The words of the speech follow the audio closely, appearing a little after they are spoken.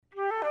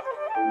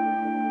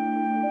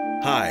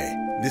Hi,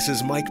 this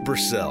is Mike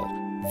Purcell,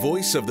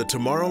 voice of the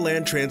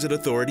Tomorrowland Transit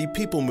Authority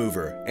People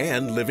Mover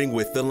and Living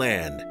with the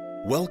Land.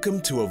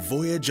 Welcome to a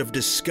voyage of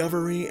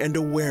discovery and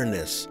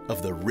awareness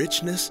of the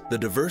richness, the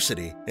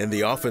diversity, and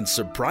the often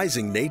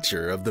surprising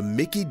nature of the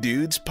Mickey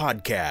Dudes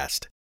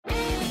podcast.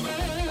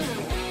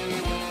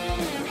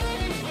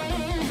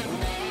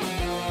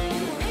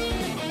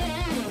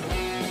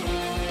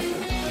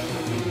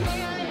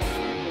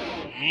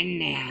 And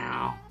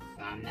now,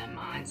 from the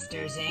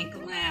Monsters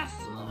Inc. laugh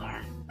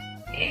floor,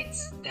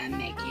 it's the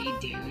Mickey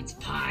Dudes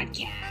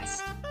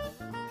podcast.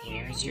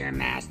 Here's your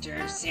master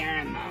of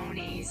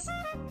ceremonies,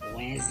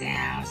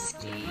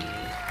 Wazowski.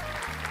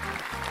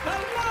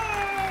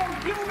 Hello,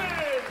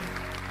 humans!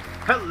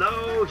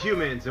 Hello,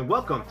 humans, and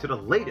welcome to the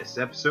latest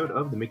episode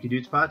of the Mickey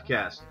Dudes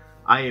podcast.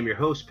 I am your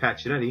host, Pat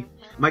Chinetti.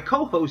 My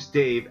co-host,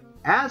 Dave,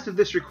 as of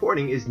this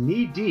recording, is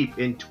knee-deep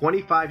in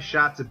 25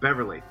 shots of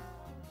Beverly.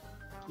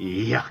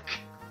 Yuck.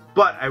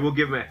 But I will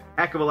give him a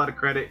heck of a lot of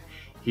credit.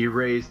 He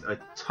raised a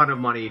ton of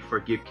money for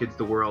Give Kids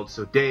the World.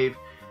 So, Dave,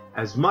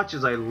 as much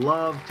as I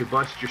love to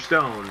bust your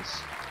stones,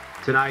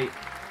 tonight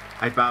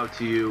I bow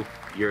to you.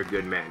 You're a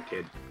good man,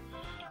 kid.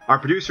 Our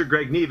producer,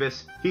 Greg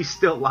Nevis, he's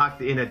still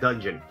locked in a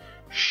dungeon.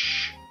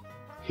 Shh.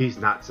 He's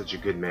not such a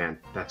good man.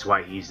 That's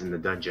why he's in the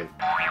dungeon.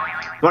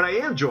 But I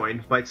am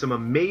joined by some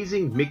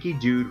amazing Mickey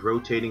Dude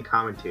rotating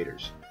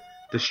commentators.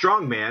 The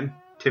strong man,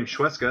 Tim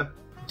Schweska.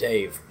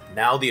 Dave,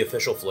 now the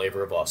official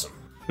flavor of awesome.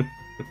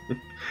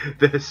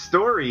 The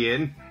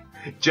historian,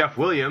 Jeff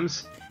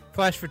Williams.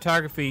 Flash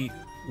photography.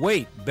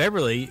 Wait,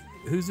 Beverly?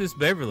 Who's this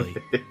Beverly?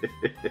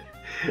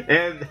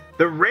 And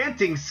the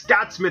ranting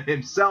Scotsman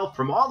himself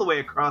from all the way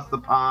across the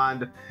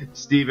pond,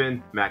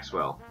 Stephen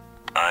Maxwell.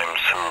 I'm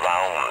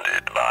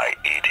surrounded by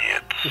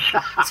idiots.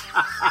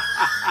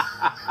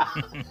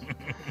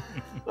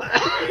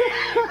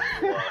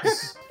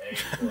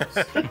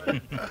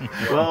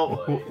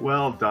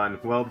 Well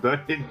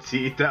done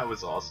indeed. That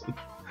was awesome.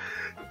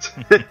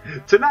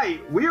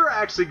 Tonight, we are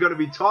actually going to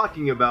be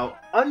talking about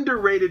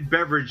underrated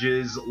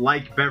beverages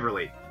like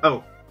Beverly.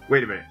 Oh,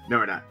 wait a minute. No,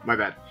 we're not. My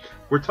bad.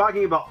 We're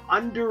talking about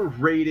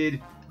underrated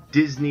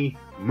Disney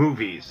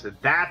movies.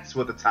 That's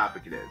what the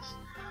topic it is.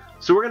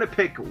 So we're going to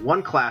pick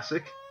one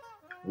classic,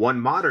 one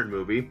modern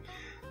movie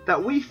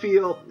that we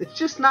feel it's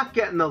just not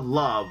getting the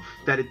love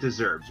that it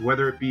deserves,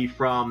 whether it be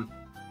from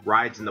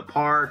rides in the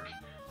park,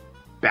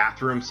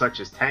 bathrooms such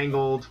as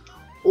Tangled,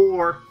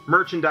 or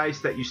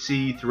merchandise that you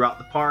see throughout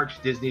the parks,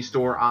 Disney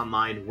Store,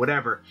 online,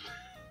 whatever.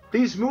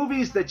 These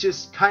movies that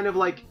just kind of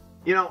like,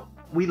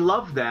 we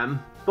love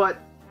them, but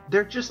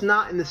they're just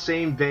not in the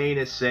same vein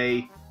as,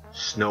 say,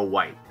 Snow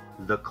White,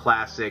 the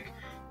classic,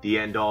 the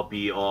end-all,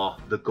 be-all,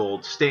 the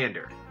gold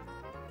standard.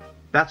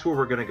 That's where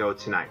we're going to go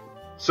tonight.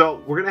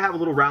 So we're going to have a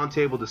little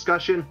roundtable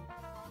discussion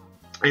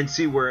and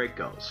see where it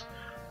goes.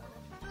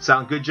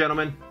 Sound good,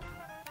 gentlemen?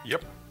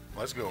 Yep,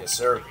 let's go. Yes,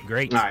 sir.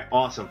 Great. All right,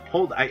 awesome.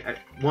 Hold,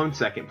 1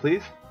 second,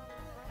 please.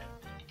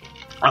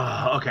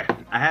 Okay,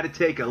 I had to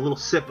take a little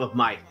sip of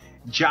my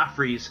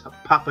Joffrey's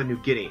Papua New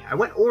Guinea. I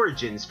went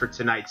Origins for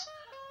tonight's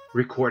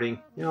recording.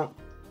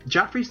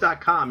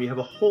 Joffrey's.com, you have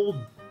a whole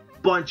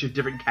bunch of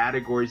different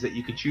categories that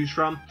you can choose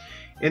from,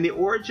 and the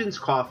Origins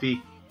coffee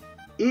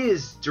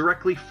is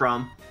directly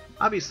from,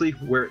 obviously,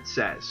 where it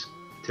says,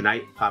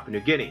 tonight, Papua New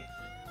Guinea.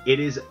 It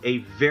is a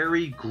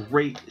very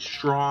great,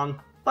 strong,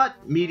 but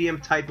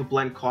medium type of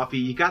blend coffee.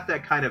 You got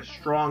that kind of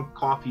strong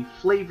coffee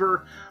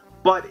flavor,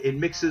 but it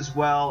mixes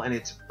well, and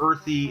it's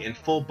earthy and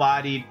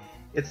full-bodied.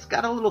 It's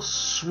got a little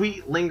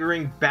sweet,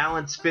 lingering,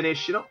 balanced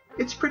finish.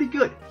 It's pretty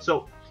good.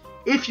 So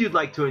if you'd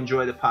like to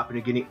enjoy the Papua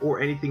New Guinea or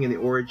anything in the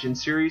Origin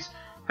series,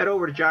 head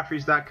over to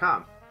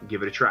Joffreys.com and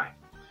give it a try.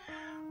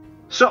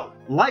 So,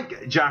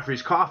 like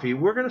Joffrey's Coffee,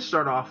 we're going to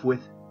start off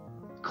with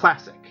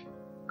classic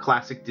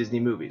Disney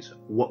movies,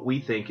 what we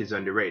think is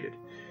underrated.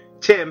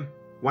 Tim,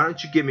 why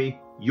don't you give me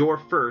your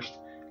first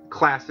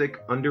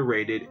classic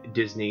underrated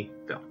Disney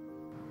film?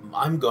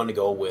 I'm going to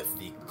go with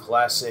the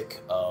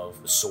classic of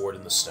Sword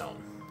in the Stone.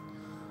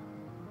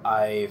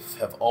 I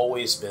have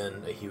always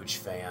been a huge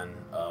fan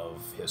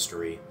of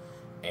history,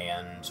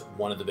 and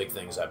one of the big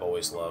things I've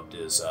always loved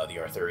is the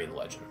Arthurian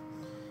legend.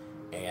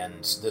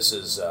 And this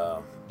is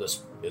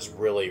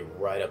really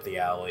right up the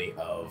alley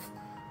of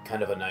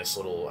kind of a nice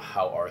little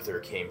how Arthur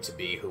came to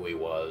be who he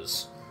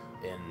was.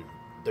 And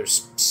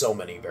there's so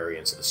many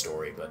variants of the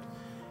story, but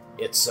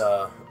it's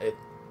a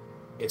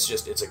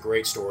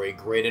great story,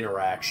 great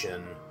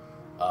interaction.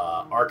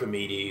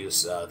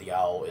 Archimedes, the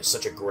owl, is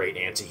such a great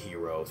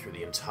anti-hero through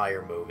the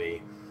entire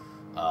movie.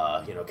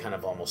 Kind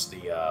of almost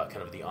the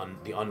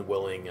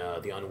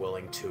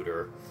unwilling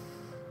tutor.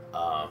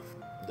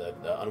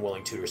 The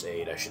unwilling tutor's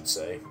aide, I should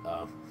say.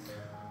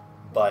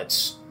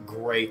 But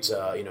great,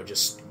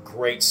 just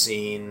great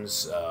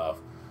scenes. I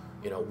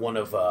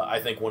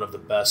think one of the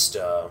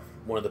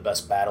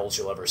best battles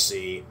you'll ever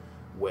see,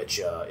 which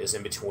is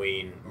in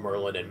between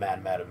Merlin and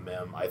Mad Madam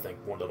Mim. I think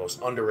one of the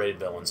most underrated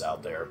villains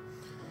out there.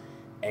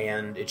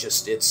 And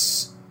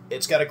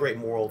it's got a great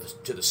moral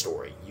to the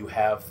story. You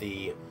have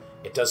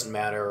it doesn't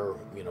matter,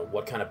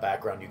 what kind of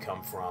background you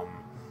come from.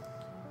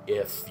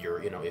 if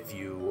if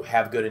you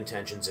have good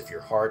intentions, if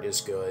your heart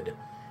is good,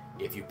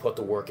 if you put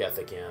the work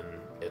ethic in,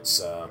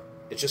 it's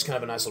just kind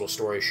of a nice little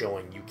story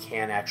showing you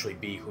can actually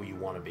be who you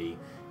want to be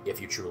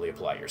if you truly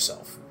apply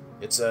yourself.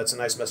 It's a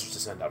nice message to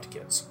send out to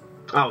kids.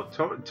 Oh,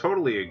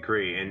 totally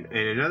agree. And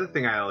another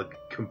thing I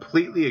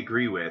completely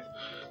agree with,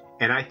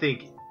 and I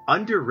think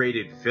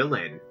underrated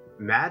villain,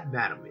 Mad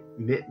Madam.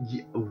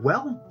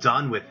 Well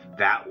done with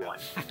that one.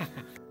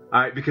 All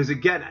right, because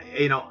again,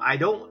 I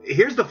don't.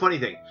 Here's the funny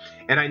thing,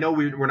 and I know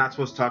we're not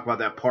supposed to talk about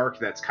that park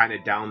that's kind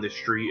of down the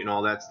street and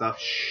all that stuff.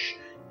 Shh.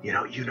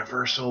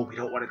 Universal, we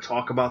don't want to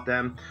talk about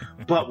them.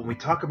 But when we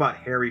talk about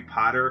Harry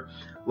Potter,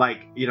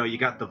 you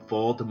got the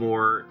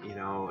Voldemort,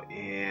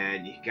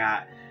 and you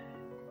got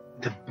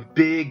the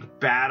big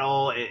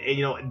battle.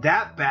 And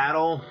that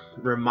battle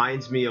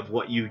reminds me of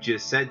what you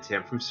just said,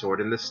 Tim, from Sword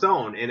in the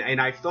Stone.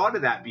 And I've thought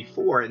of that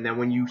before. And then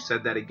when you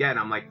said that again,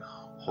 I'm like,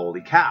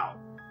 holy cow.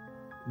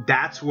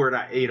 That's where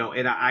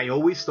and I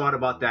always thought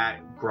about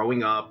that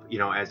growing up,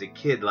 as a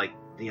kid,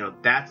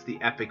 that's the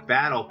epic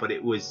battle, but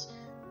it was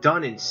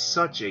done in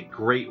such a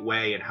great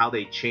way, and how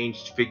they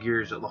changed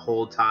figures the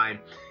whole time.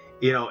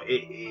 I'm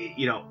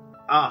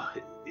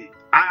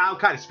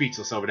kind of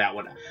speechless over that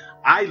one.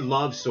 I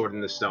love Sword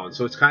in the Stone,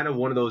 so it's kind of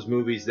one of those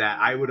movies that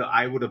I would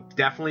have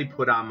definitely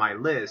put on my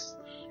list,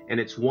 and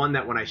it's one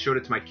that when I showed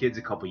it to my kids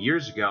a couple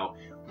years ago,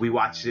 we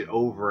watched it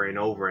over and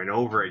over and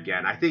over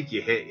again. I think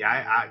you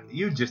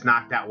just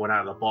knocked that one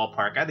out of the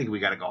ballpark. I think we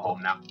got to go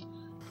home now.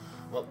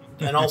 Well,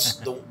 and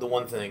also the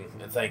one thing,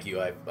 and thank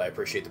you, I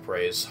appreciate the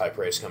praise, high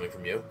praise coming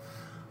from you.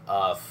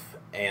 The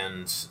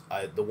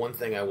one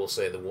thing I will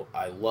say that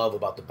I love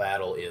about the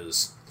battle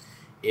is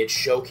it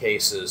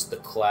showcases the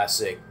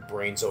classic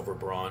brains over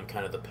brawn,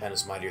 kind of the pen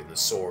is mightier than the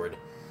sword,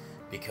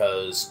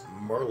 because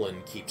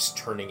Merlin keeps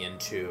turning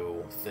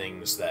into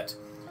things that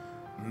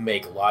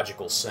make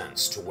logical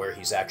sense to where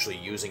he's actually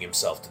using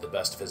himself to the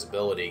best of his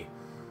ability,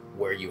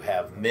 where you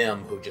have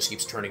Mim, who just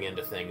keeps turning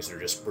into things that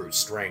are just brute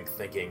strength,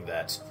 thinking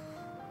that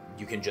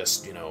you can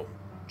just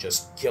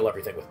kill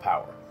everything with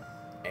power.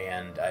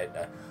 And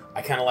I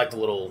kind of like the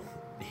little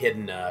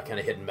hidden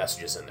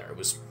messages in there. It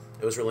was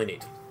really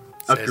neat.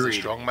 Says a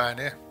strong man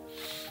here.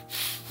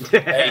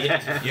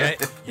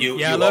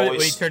 I love it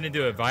when he turned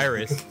into a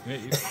virus.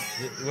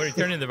 When he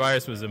turned into the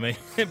virus was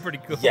amazing. Pretty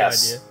cool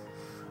idea.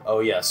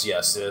 Oh yes.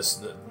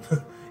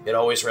 It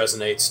always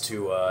resonates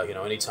to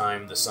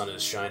anytime the sun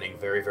is shining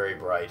very, very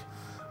bright.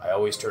 I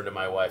always turn to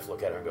my wife,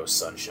 look at her, and go,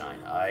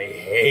 sunshine. I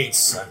hate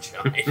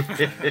sunshine.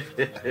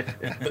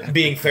 But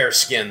being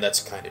fair-skinned,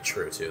 that's kind of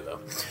true, too, though.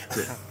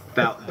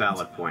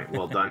 Valid point.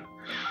 Well done.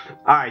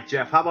 All right,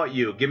 Jeff, how about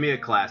you? Give me a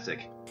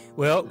classic.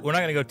 Well, we're not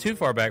going to go too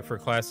far back for a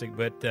classic,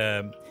 but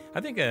I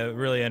think a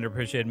really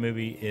underappreciated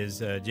movie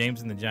is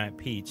James and the Giant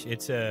Peach.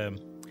 It's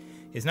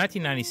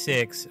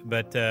 1996,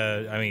 but,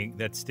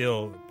 that's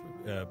still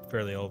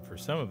fairly old for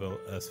some of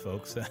us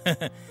folks.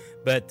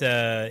 But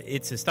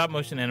it's a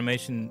stop-motion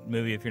animation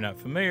movie if you're not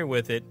familiar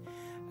with it.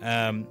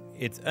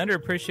 It's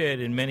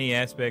underappreciated in many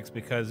aspects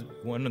because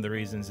one of the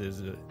reasons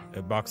is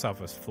a box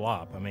office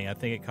flop. I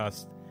think it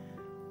cost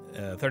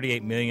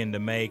 $38 million to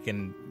make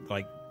and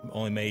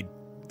only made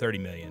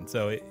 $30 million.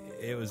 So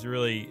it was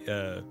really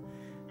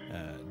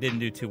didn't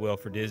do too well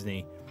for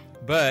Disney.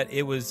 But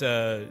it was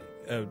a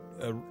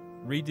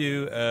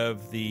redo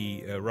of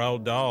the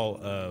Roald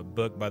Dahl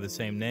book by the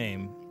same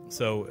name.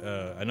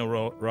 So I know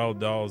Roald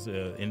Dahl's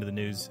into the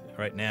news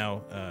right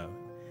now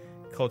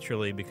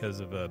culturally because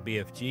of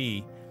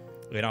BFG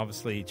and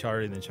obviously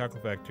Charlie and the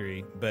Chocolate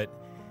Factory, but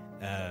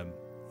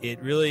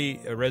it really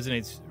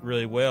resonates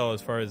really well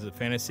as far as the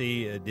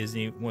fantasy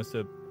Disney wants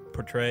to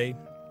portray.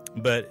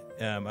 But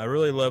I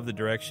really love the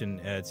direction.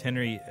 It's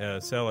Henry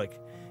Selick.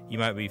 You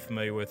might be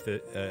familiar with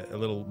a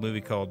little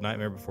movie called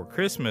Nightmare Before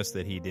Christmas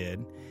that he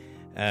did.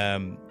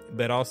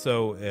 But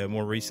also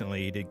more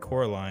recently he did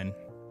Coraline.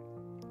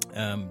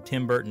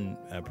 Tim Burton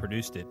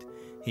produced it.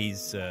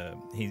 He's a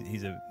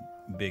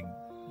big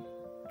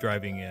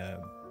driving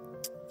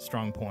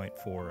strong point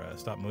for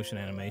stop motion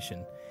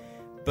animation.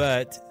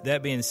 But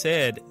that being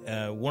said,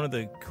 one of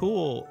the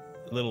cool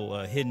little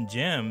hidden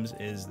gems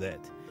is that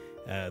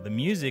the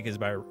music is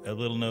by a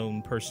little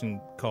known person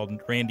called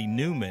Randy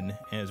Newman,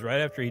 and it was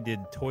right after he did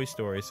Toy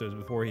Story, so it was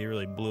before he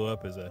really blew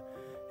up as a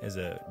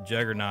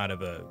juggernaut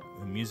of a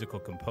musical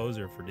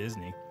composer for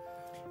Disney.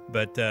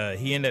 But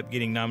he ended up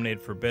getting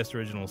nominated for Best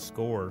Original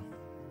Score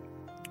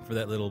for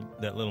that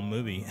little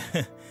movie.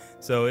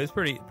 So it's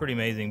pretty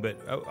amazing. But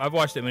I've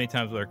watched it many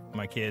times with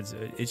my kids.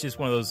 It's just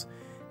one of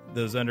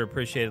those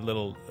underappreciated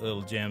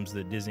little gems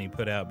that Disney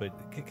put out, but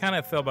it kind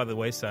of fell by the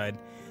wayside.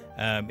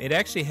 It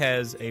actually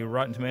has a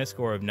Rotten Tomatoes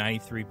score of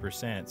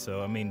 93%.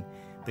 So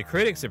the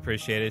critics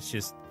appreciate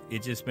it.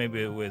 It just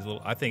maybe it was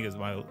I think it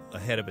was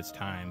ahead of its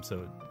time.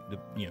 So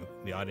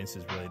the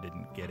audiences really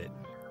didn't get it.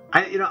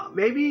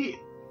 Maybe.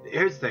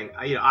 Here's the thing.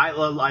 I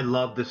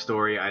love the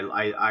story.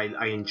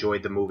 I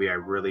enjoyed the movie. I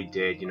really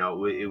did.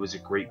 It was a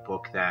great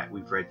book that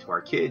we've read to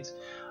our kids.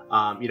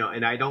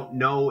 And I don't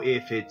know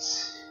if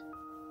it's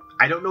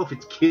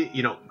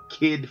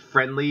kid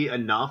friendly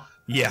enough.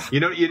 Yeah. You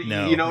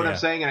know what I'm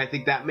saying? And I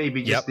think that may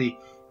be just the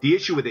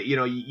issue with it.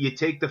 You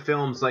take the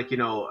films like,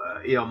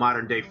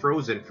 modern day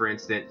Frozen, for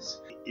instance.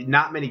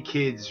 Not many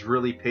kids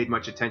really paid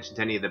much attention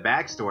to any of the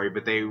backstory,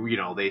 but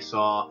they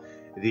saw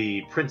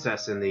the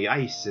princess and the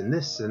ice and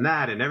this and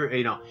that and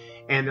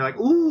and they're like,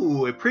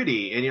 ooh,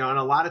 pretty. And, and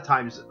a lot of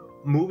times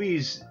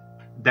movies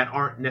that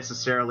aren't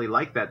necessarily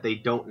like that, they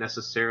don't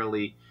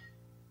necessarily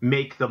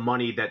make the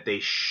money that they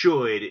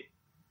should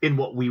in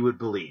what we would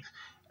believe.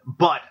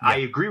 But I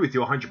agree with you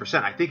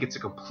 100%. I think it's a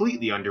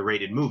completely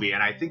underrated movie,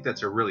 and I think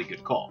that's a really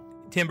good call.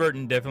 Tim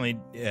Burton definitely,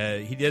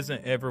 he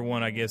doesn't ever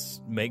want, I guess,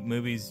 make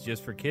movies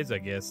just for kids, I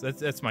guess.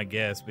 That's my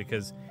guess,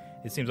 because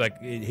it seems like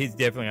he's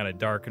definitely got a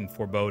dark and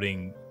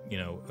foreboding,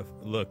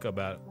 look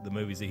about the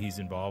movies that he's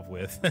involved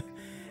with.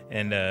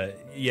 And,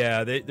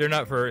 they're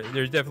not for,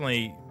 there's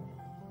definitely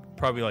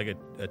probably like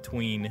a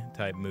tween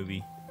type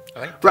movie.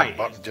 I think Tim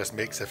Burton just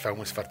makes the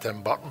films for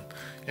Tim Burton.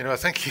 I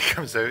think he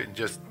comes out and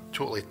just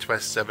totally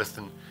twists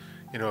everything,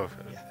 all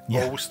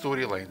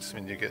storylines. I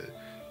mean, you get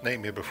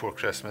Nightmare Before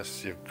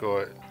Christmas, you've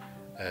got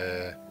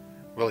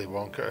Willy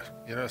Wonka,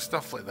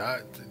 stuff like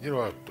that,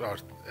 or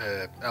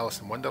Alice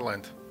in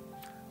Wonderland.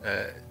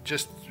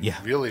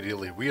 Really,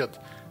 really weird.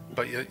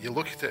 But you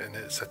look at it and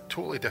it's a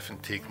totally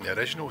different take than the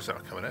originals that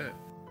are coming out.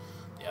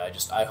 Yeah,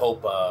 I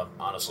hope,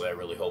 honestly, I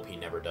really hope he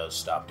never does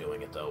stop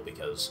doing it, though,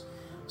 because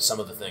some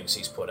of the things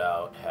he's put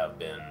out have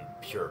been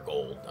pure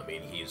gold. I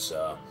mean, he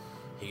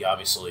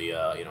obviously,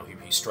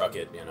 he struck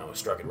it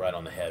right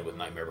on the head with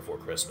Nightmare Before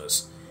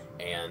Christmas.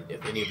 And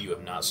if any of you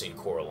have not seen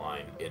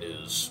Coraline, it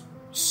is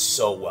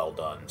so well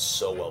done,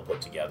 so well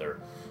put together.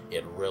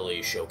 It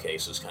really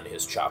showcases kind of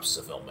his chops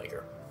as a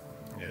filmmaker.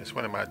 Yeah, it's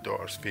one of my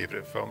daughter's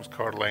favourite films,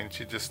 Coraline.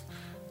 She just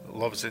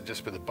loves it,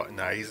 just with the button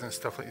eyes and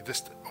stuff like that.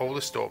 Just all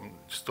the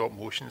stop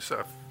motion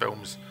sort of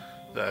films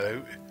that are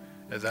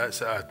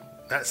out.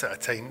 That's at a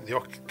time,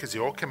 because they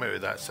all came out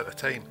at that sort of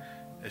time.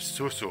 It's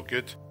so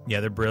good. Yeah,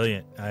 they're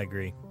brilliant. I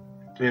agree.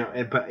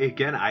 But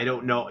again, I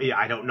don't know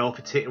if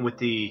it's hitting with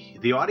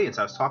the audience.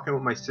 I was talking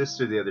with my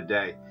sister the other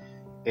day,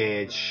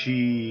 and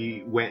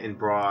she went and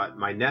brought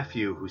my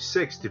nephew, who's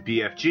 6, to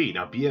BFG.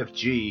 Now,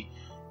 BFG,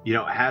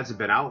 it hasn't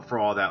been out for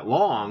all that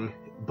long,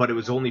 but it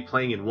was only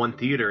playing in one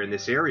theater in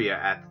this area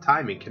at the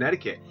time in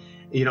Connecticut.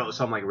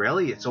 So I'm like,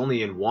 really? It's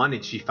only in one?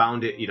 And she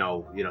found it,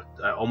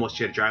 almost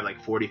she had to drive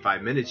like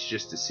 45 minutes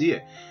just to see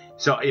it.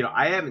 So,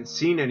 I haven't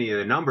seen any of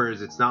the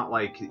numbers. It's not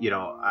like,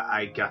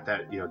 I got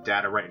that,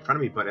 data right in front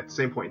of me. But at the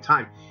same point in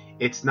time,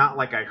 it's not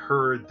like I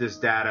heard this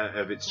data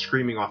of it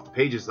screaming off the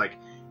pages like,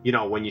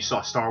 when you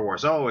saw Star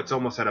Wars, it's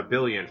almost at 1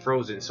 billion,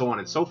 Frozen, so on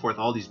and so forth,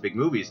 all these big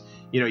movies.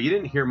 You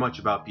didn't hear much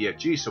about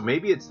BFG. So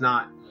maybe it's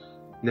not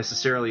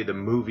necessarily the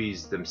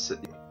movies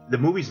themselves. The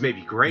movies may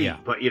be great,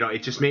 but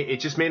it just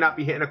may not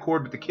be hitting a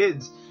chord with the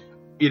kids,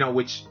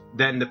 which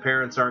then the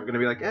parents aren't going to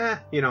be like,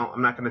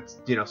 I'm not going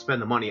to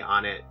spend the money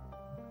on it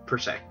per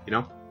se,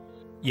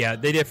 Yeah,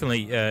 they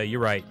definitely. You're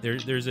right.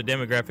 There's a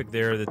demographic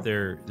there that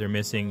they're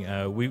missing.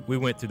 We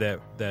went through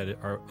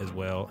that as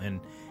well, and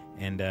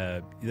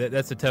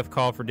that's a tough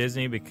call for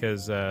Disney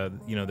because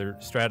they're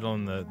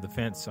straddling the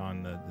fence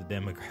on the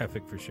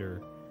demographic for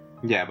sure.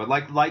 Yeah, but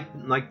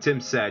like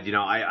Tim said,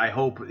 I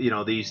hope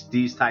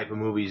these type of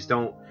movies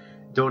don't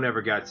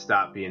ever get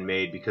stopped being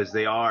made, because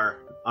they are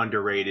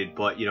underrated,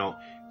 but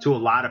to a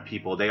lot of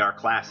people they are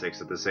classics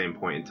at the same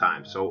point in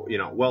time. So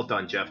well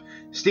done, Jeff.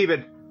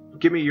 Steven,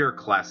 give me your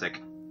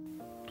classic.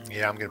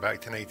 Yeah, I'm going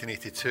back to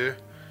 1982.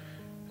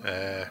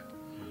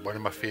 One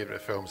of my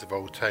favourite films of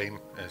all time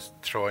is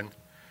Tron.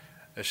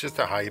 It's just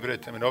a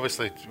hybrid. I mean,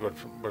 obviously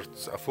we're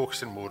sort of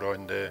focusing more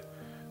on the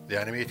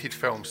animated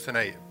films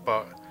tonight,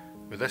 but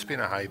with this being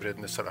a hybrid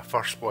and the sort of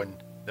first one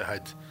that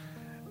had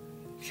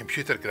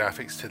computer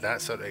graphics to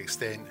that sort of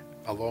extent,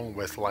 along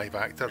with live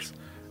actors,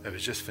 it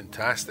was just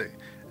fantastic.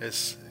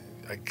 It's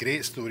a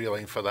great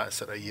storyline for that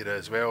sort of era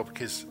as well,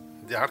 because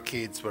the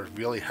arcades were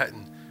really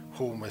hitting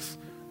home with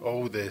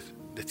all the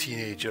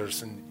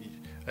teenagers, and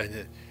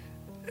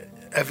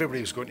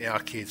everybody was going to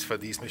arcades for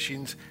these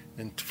machines,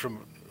 and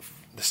from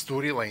the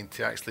storyline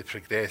to actually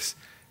progress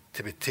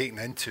to be taken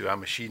into a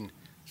machine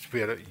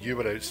where you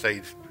were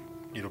outside,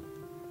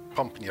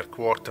 pumping your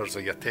quarters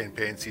or your 10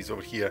 pences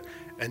over here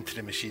into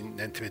the machine, and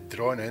then to be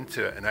drawn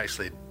into it and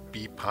actually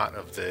be part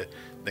of the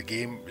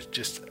game was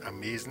just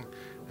amazing.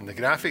 And the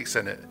graphics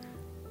in it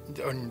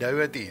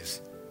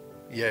nowadays,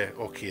 they're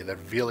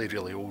really,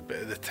 really old, but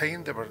at the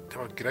time they were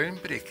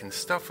groundbreaking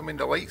stuff. I mean,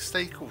 the light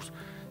cycles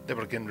that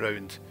were going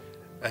round,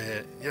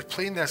 you're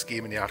playing this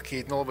game in the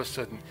arcade and all of a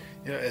sudden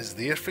it's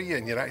there for you,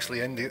 and you're actually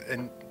in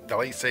the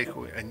light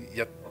cycle, and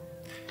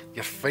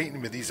you're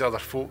fighting with these other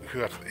folk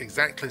who are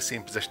exactly the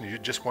same position. You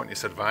just want to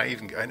survive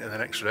and get into the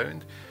next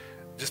round.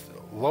 Just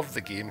loved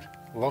the game,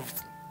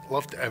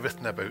 loved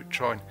everything about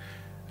Tron.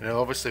 And then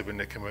obviously when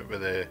they came out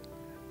with the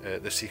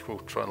sequel,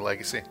 Tron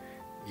Legacy,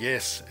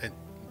 yes,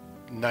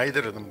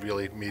 neither of them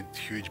really made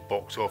huge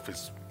box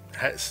office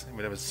hits. I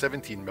mean, it was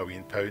 £17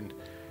 million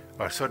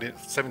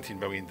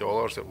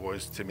it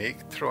was to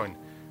make Tron,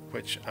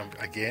 which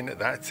again at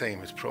that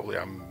time was probably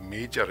a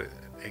major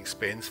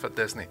expense for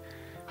Disney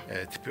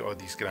to put all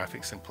these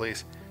graphics in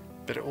place.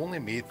 But it only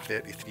made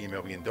 $33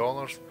 million.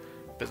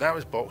 But that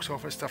was box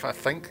office stuff. I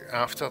think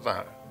after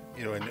that,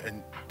 you know,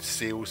 in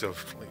sales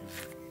of like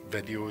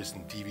videos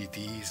and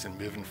DVDs and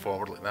moving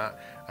forward like that,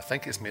 I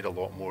think it's made a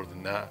lot more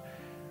than that.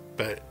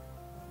 But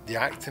the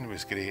acting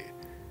was great.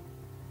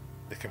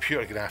 The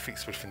computer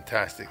graphics were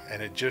fantastic,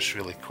 and it just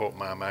really caught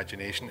my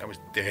imagination. I was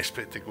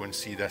desperate to go and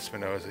see this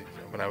when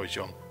I was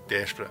young.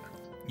 Desperate.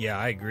 Yeah,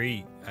 I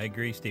agree,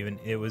 Stephen.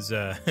 It was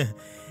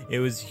it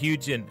was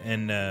huge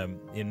in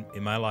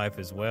my life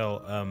as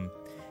well.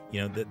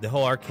 You know, the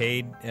whole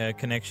arcade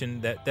connection.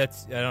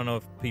 That's I don't know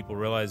if people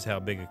realize how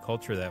big a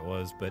culture that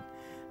was, but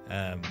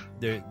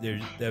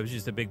that was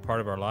just a big part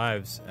of our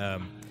lives.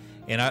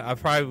 And I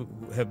probably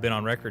have been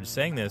on record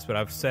saying this, but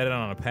I've said it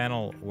on a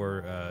panel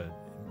where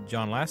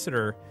John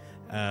Lasseter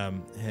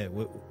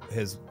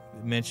has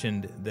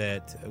mentioned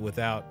that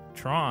without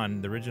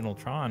Tron, the original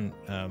Tron,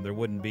 there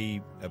wouldn't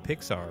be a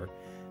Pixar.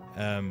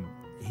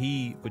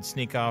 He would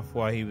sneak off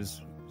while he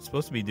was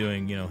supposed to be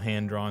doing, you know,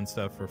 hand-drawn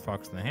stuff for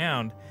Fox and the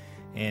Hound,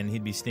 and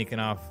he'd be sneaking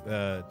off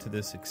to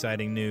this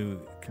exciting new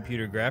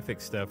computer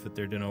graphics stuff that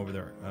they're doing over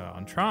there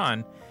on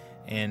Tron,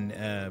 and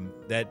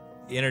that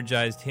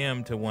energized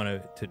him to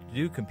want to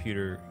do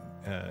computer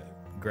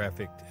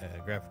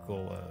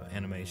graphical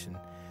animation.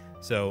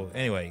 So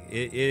anyway,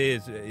 it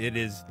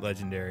is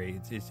legendary.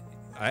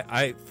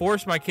 I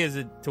forced my kids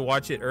to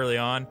watch it early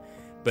on,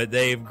 but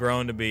they've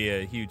grown to be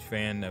a huge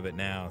fan of it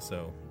now.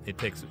 So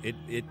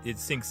it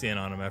sinks in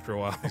on them after a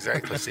while.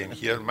 Exactly the same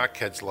here. My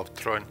kids love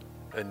Tron,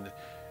 and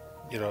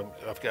you know,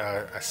 I've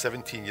got a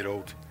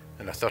 17-year-old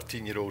and a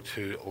 13-year-old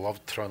who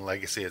love Tron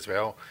Legacy as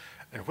well.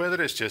 And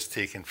whether it's just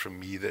taken from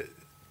me that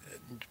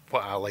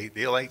what I like,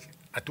 they like,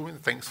 I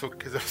don't think so,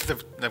 because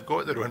they've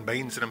got their own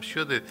minds, and I'm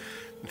sure they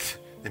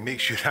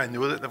make sure I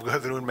know that they've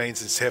got their own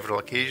minds on several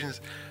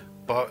occasions.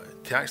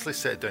 But to actually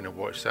sit down and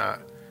watch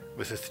that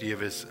with the three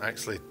of us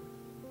actually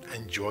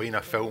enjoying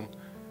a film,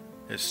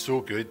 it's so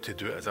good to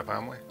do it as a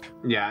family.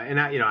 Yeah, and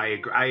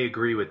I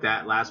agree with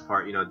that last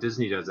part. You know,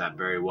 Disney does that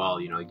very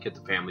well. You know, get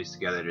the families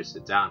together to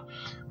sit down.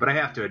 But I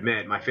have to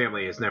admit, my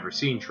family has never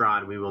seen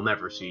Tron. We will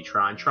never see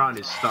Tron. Tron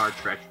is Star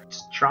Trek.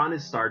 Tron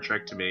is Star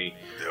Trek to me.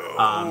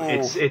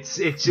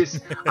 It's just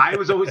I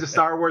was always a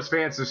Star Wars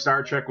fan, so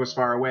Star Trek was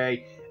far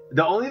away.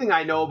 The only thing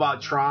I know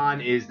about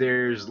Tron is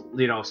there's,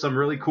 you know, some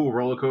really cool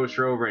roller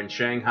coaster over in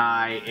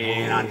Shanghai,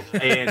 and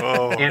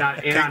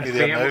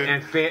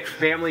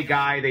Family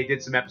Guy, they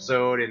did some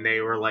episode and they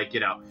were like,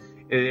 you know,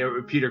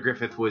 Peter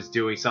Griffith was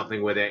doing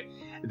something with it.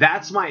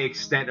 That's my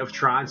extent of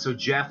Tron. So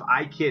Jeff,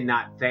 I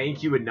cannot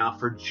thank you enough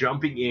for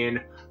jumping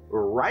in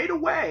right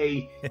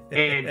away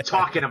and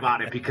talking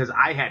about it, because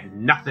I had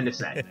nothing to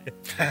say.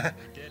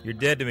 You're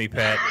dead to me,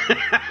 Pat.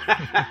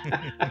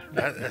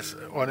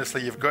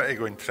 Honestly, you've got to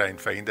go and try and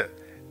find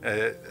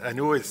it. I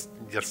know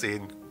you're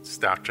saying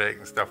Star Trek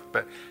and stuff,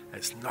 but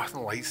it's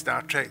nothing like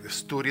Star Trek. The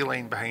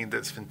storyline behind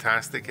it's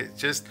fantastic. It's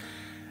just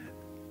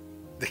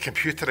the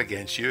computer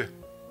against you.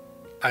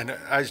 And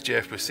as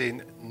Jeff was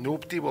saying,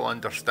 nobody will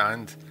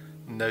understand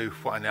now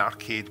what an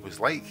arcade was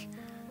like,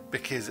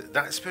 because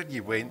that's where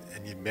you went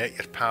and you met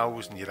your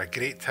pals and you had a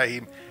great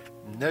time.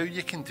 Now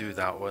you can do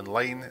that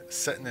online,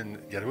 sitting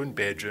in your own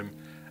bedroom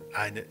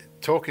and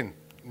talking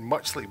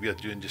much like we're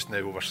doing just now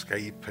over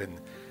Skype,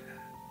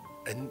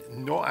 and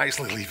not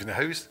actually leaving the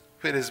house.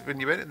 Whereas when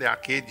you went to the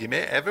arcade, you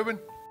met everyone.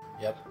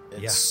 Yep.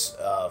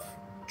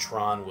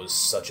 Tron was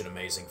such an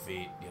amazing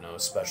feat, you know,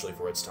 especially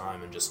for its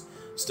time, and just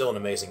still an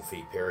amazing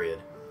feat, period.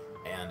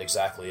 And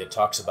exactly, it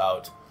talks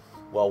about,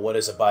 well, what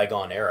is a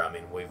bygone era? I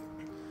mean,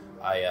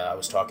 I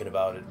was talking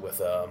about it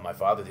with my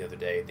father the other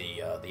day,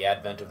 the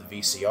advent of the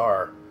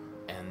VCR,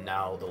 and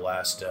now the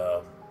last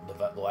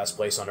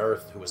place on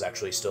Earth who was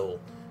actually still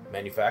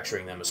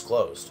manufacturing them is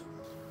closed.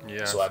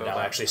 Yeah. So I've now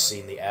actually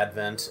seen the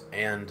advent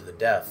and the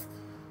death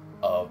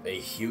of a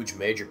huge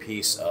major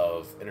piece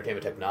of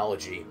entertainment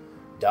technology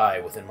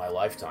die within my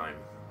lifetime,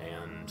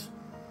 and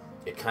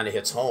it kind of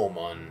hits home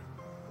on,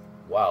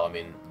 wow, I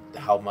mean,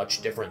 how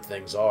much different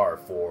things are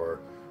for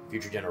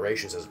future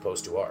generations as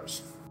opposed to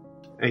ours.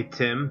 Hey,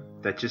 Tim,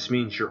 that just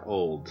means you're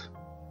old.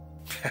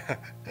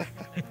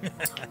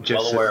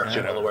 Well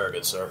aware,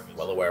 good sir.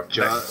 Well aware.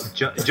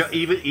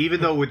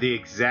 Even though we're the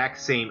exact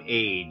same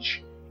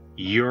age,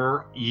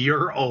 you're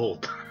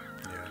old.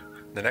 Yeah.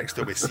 The next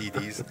will be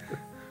CDs.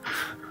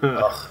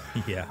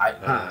 Yeah.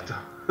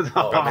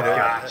 Oh my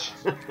gosh.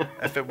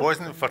 If it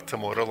wasn't for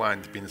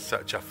Tomorrowland being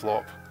such a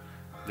flop,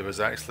 there was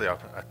actually a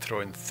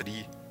Tron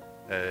 3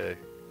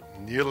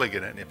 nearly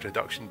getting into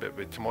production, but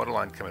with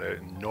Tomorrowland coming out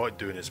and not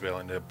doing as well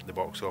in the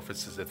box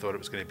office as they thought it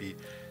was going to be,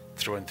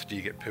 Tron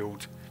 3 get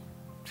pulled.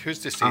 Who's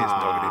to say it's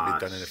not going to be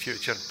done in the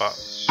future? But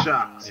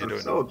shucks, I'm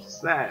so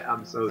upset.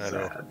 I'm so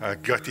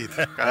sad. Gutted,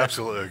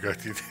 absolutely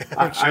gutted.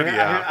 I'm sure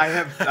I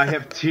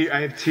have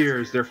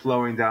tears. They're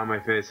flowing down my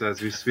face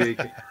as we speak.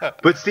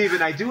 But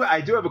Stephen, I do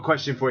have a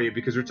question for you,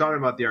 because we're talking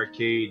about the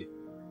arcade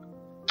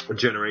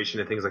generation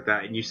and things like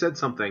that, and you said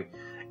something,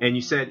 And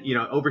you said,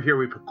 over here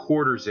we put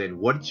quarters in.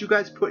 What did you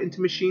guys put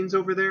into machines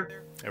over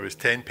there? It was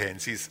 10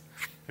 pences.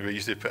 We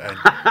usually put in.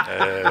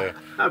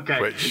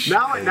 Okay,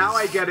 now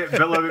I get it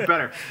a little bit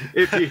better.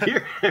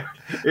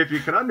 If you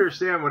can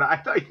understand what I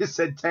thought, you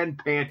said 10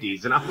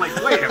 panties, and I'm like,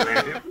 wait a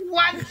minute,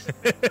 what?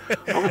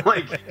 I'm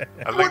like,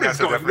 I think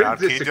that's a different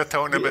arcade you're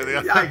talking about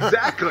there. Yeah,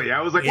 exactly.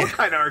 I was like, what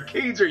kind of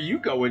arcades are you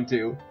going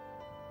to?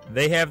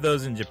 They have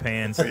those in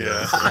Japan. So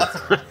Yeah.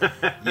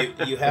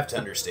 you have to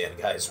understand,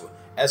 guys.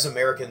 As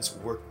Americans,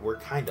 we're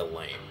kind of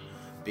lame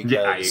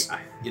because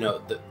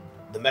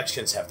the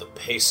Mexicans have the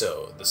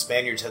peso, the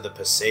Spaniards have the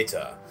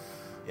peseta,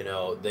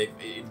 the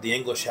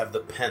English have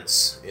the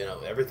pence,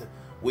 everything.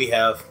 We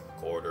have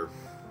quarter.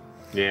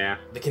 Yeah.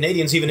 The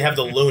Canadians even have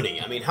the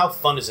loonie. I mean, how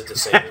fun is it to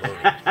say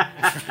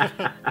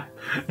loonie?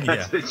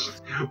 Yeah.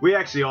 We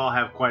actually all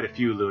have quite a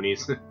few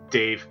loonies.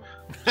 Dave,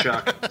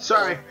 Chuck.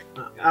 Sorry,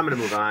 I'm going to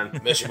move on.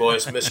 Miss you,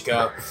 boys. Miss you,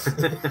 Kyle.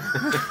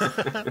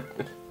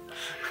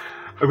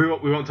 We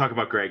won't talk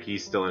about Greg.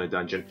 He's still in a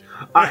dungeon.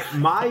 All right,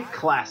 my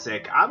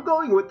classic. I'm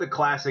going with the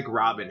classic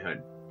Robin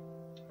Hood.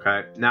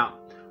 Okay, now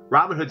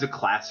Robin Hood's a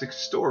classic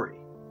story.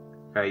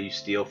 Okay, you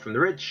steal from the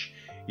rich,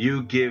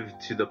 you give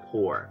to the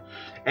poor,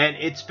 and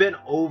it's been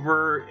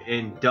over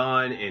and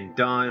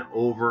done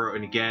over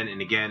and again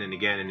and again and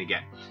again and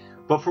again.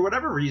 But for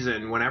whatever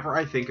reason, whenever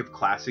I think of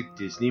classic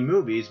Disney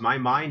movies, my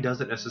mind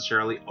doesn't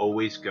necessarily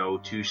always go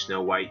to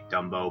Snow White,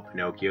 Dumbo,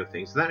 Pinocchio,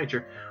 things of that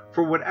nature.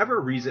 For whatever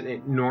reason,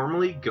 it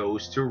normally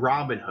goes to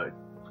Robin Hood.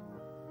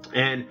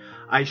 And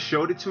I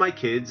showed it to my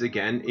kids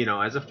again,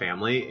 as a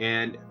family,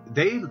 and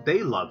they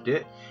loved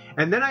it.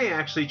 And then I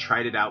actually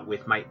tried it out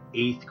with my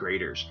 8th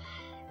graders.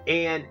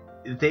 And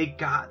they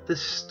got the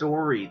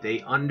story.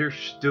 They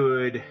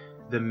understood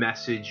the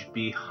message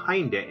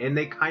behind it, and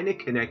they kind of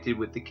connected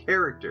with the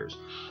characters.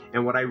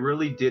 And what I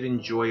really did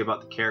enjoy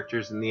about the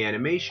characters in the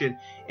animation,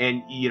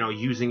 and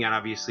using it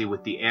obviously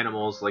with the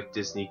animals like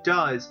Disney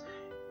does,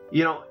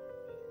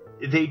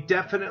 they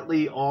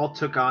definitely all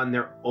took on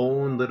their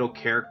own little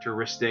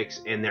characteristics,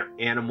 and their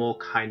animal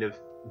kind of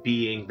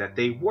being that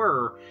they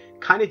were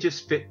kind of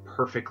just fit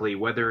perfectly,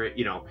 whether it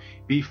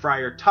be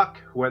Friar Tuck,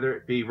 whether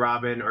it be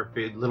Robin or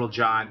be Little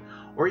John,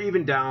 or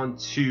even down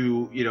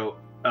to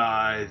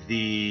not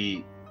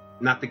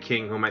the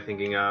king, who am I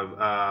thinking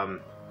of,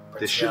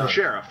 the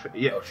sheriff.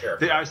 Yeah, oh,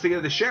 sheriff. I was thinking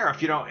of the sheriff.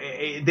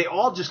 They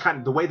all just kind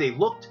of, the way they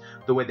looked,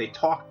 the way they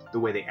talked, the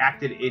way they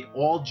acted, it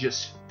all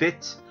just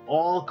fit.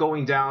 All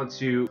going down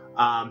to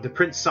the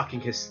prince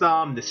sucking his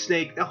thumb, the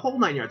snake, the whole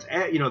 9 yards.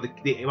 My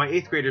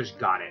 8th graders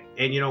got it.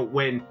 And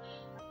when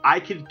I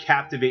could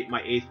captivate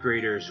my 8th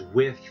graders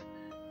with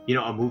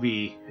a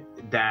movie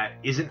that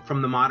isn't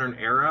from the modern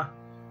era,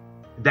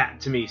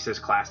 that to me says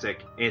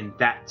classic. And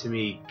that to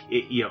me,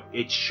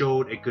 it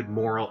showed a good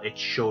moral, it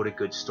showed a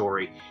good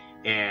story.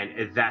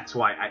 And that's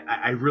why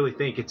I really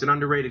think it's an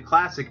underrated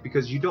classic,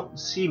 because you don't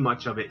see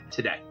much of it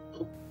today.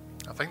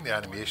 I think the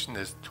animation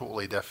is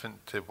totally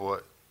different to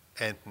what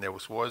anything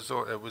else was,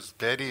 though. It was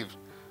very,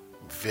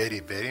 very,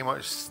 very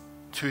much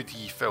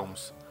 2D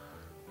films,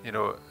 and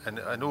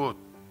I know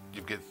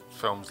you've got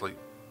films like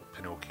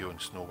Pinocchio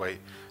and Snow White,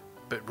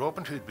 but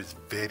Robin Hood was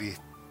very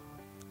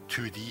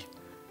 2D.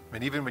 I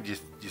mean, even when you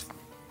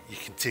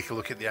can take a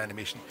look at the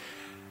animation,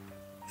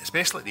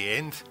 especially at the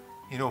end,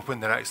 when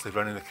they're actually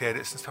running the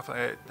credits and stuff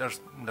like that,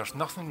 there's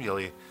nothing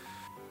really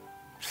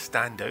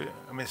stand out.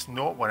 I mean, it's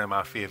not one of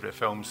my favourite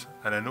films,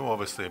 and I know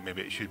obviously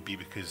maybe it should be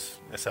because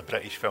it's a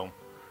British film,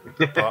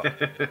 but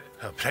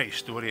a British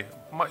story,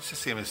 much the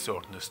same as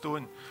Sword in the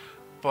Stone,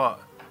 but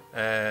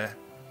it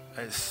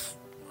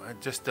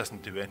just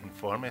doesn't do anything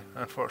for me,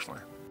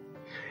 unfortunately.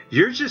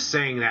 You're just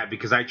saying that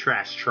because I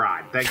trashed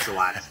Tron. Thanks a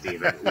lot,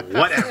 Steven.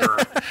 Whatever.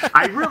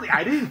 I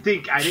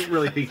didn't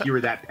really think you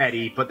were that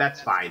petty, but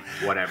that's fine.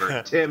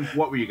 Whatever. Tim,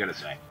 what were you gonna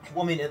say?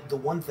 Well, I mean, the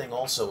one thing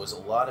also is a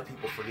lot of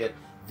people forget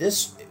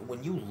this.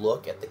 When you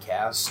look at the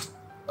cast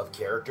of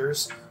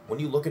characters, when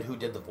you look at who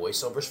did the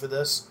voiceovers for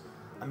this,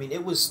 I mean,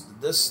 it was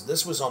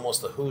this was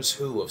almost the who's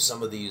who of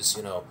some of these,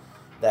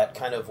 that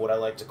kind of what I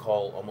like to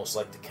call almost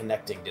like the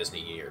connecting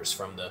Disney years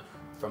from the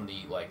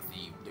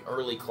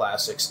early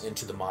classics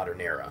into the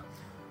modern era,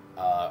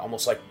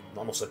 almost the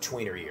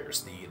tweener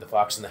years, the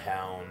Fox and the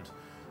Hound,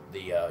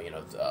 the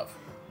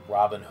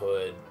Robin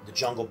Hood, the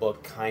Jungle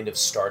Book, kind of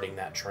starting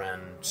that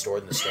trend,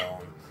 Sword in the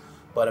Stone.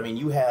 But I mean,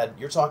 you had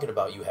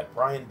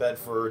Brian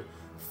Bedford,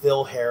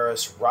 Phil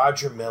Harris,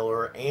 Roger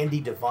Miller, Andy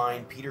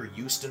Devine, Peter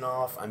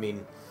Ustinov. I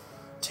mean,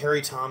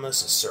 Terry Thomas,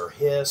 Sir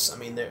Hiss. I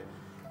mean,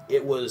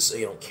 it was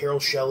Carol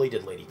Shelley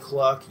did Lady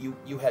Cluck.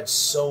 You had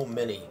so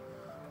many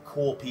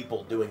cool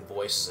people doing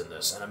voices in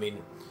this, and I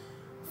mean,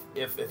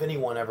 if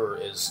anyone ever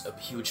is a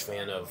huge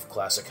fan of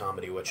classic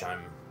comedy, which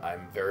I'm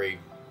very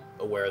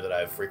aware that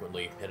I've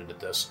frequently hinted at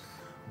this,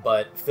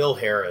 but Phil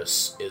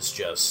Harris is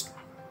just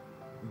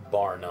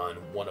bar none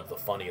one of the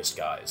funniest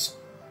guys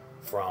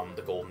from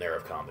the golden era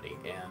of comedy.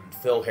 And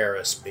Phil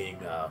Harris being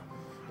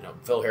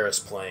Phil Harris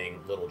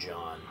playing Little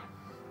John,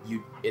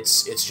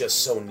 it's just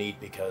so neat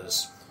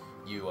because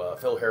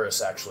Phil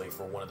Harris actually,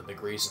 for one of the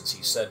big reasons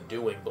he said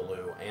doing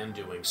Baloo and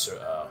doing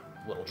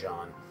Little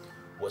John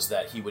was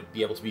that he would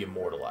be able to be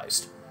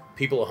immortalized.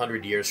 People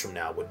 100 years from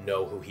now would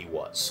know who he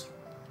was.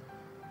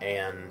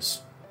 And,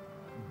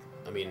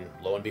 I mean,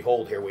 lo and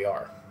behold, here we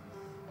are.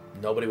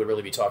 Nobody would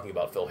really be talking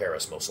about Phil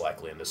Harris, most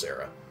likely, in this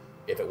era,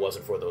 if it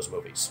wasn't for those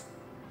movies.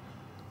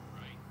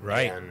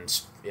 Right.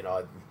 And, you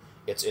know,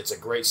 it's a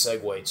great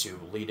segue to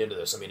lead into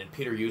this. I mean, and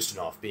Peter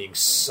Ustinov being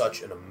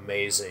such an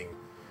amazing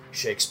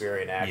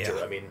Shakespearean actor.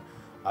 Yeah. I mean,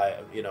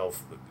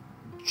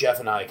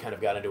 Jeff and I kind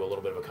of got into a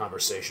little bit of a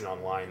conversation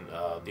online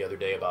the other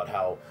day about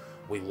how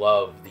we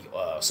love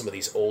some of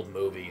these old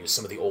movies,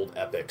 some of the old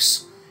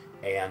epics.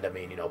 And, I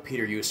mean, you know,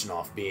 Peter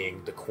Ustinov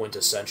being the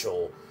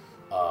quintessential,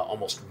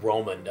 almost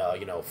Roman,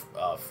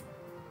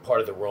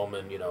 part of the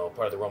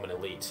Roman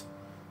elite,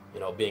 you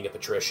know, being a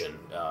patrician.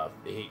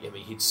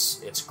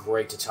 It's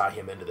great to tie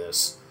him into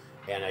this,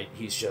 and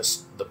he's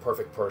just the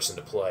perfect person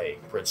to play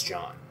Prince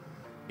John.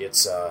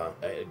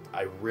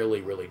 I really,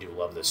 really do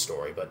love this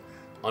story, but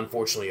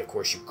unfortunately, of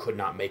course, you could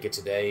not make it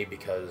today,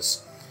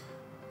 because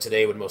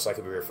today would most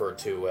likely be referred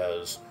to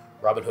as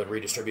Robin Hood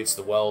redistributes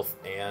the wealth,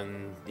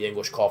 and the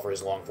English call for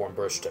his long-form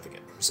birth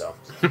certificate. So,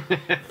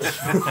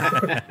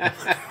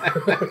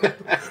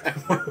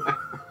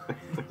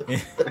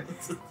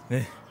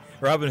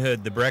 Robin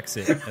Hood, the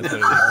Brexit. That's what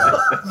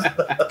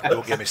it is.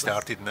 Don't get me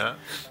started in that.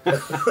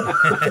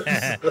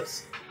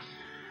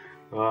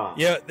 Wow.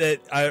 Yeah,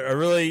 that I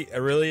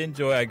really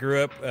enjoy. I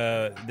grew up.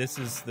 This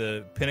is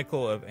the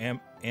pinnacle of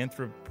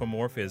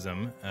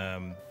anthropomorphism.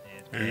 Look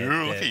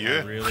at you.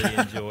 I really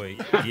enjoy.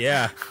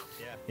 Yeah.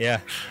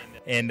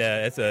 And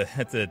that's a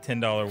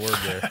 $10 word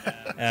there.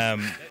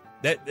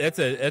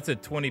 That's a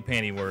 20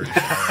 penny word.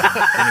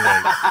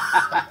 Anyway.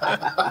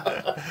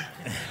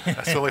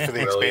 That's only for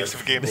the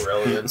expensive games.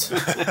 Brilliant.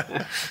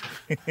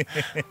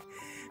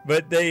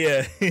 But they,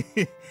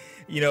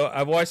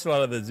 I've watched a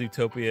lot of the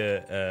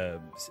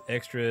Zootopia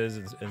extras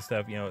and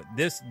stuff. You know,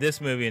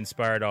 this movie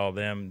inspired all of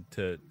them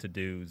to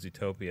do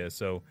Zootopia.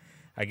 So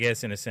I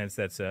guess in a sense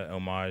that's a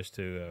homage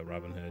to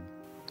Robin Hood.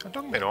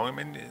 Don't get me wrong, I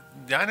mean,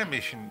 the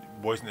animation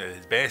wasn't at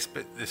its best,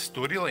 but the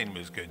storyline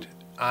was good.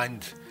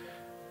 And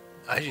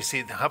as you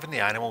say, having the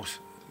animals,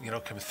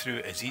 come through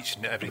as each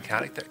and every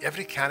character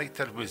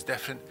was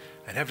different,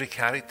 and every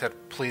character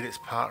played its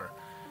part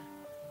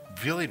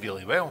really,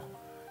 really well.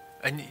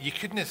 And you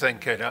couldn't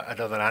think of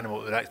another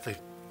animal that would actually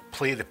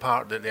play the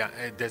part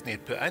that Disney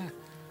had put in.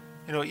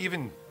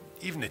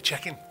 Even the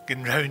chicken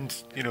going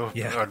round,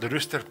 or the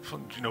rooster,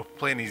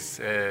 playing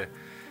his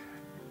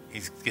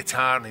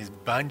guitar and his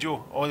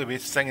banjo, all the way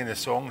singing the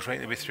songs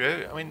right the way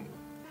throughout. I mean,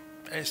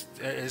 it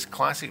is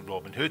classic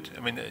Robin Hood. I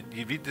mean,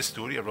 you read the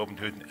story of Robin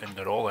Hood and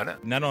they're all in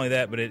it. Not only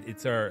that, but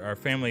it's our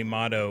family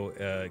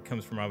motto.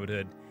 Comes from Robin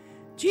Hood.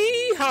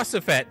 Gee,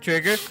 Hossafat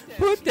Trigger,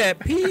 put that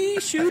pea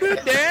shooter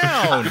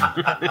down.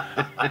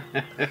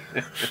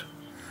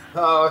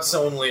 Oh, it's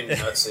only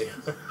nutsy.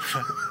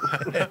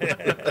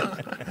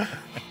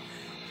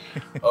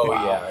 Oh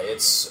wow. Yeah,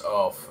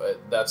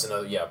 that's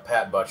another. Yeah,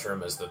 Pat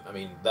Buttram is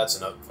that's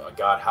another.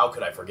 God, how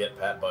could I forget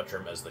Pat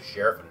Buttram as the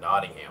sheriff of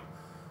Nottingham?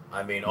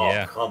 I mean,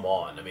 come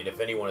on. I mean, if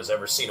anyone has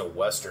ever seen a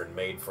Western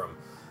made from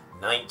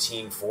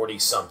 1940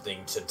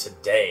 something to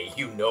today,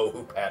 you know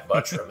who Pat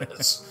Buttram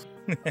is.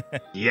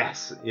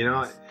 Yes,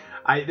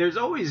 there's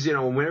always,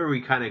 whenever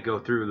we kind of go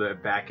through the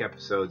back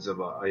episodes of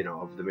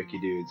of the Mickey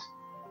Dudes,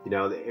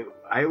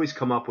 I always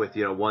come up with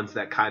ones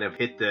that kind of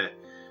hit the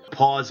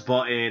pause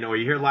button, or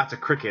you hear lots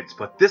of crickets.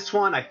 But this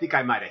one, I think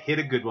I might have hit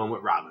a good one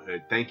with Robin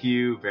Hood. Thank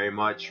you very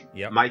much.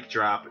 Yep. Mic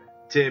drop.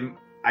 Tim,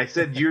 I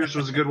said yours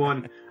was a good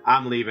one.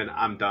 I'm leaving.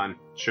 I'm done.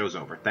 Show's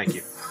over. Thank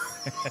you.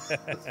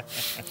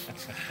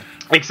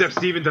 Except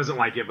Steven doesn't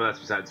like it, but that's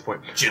besides the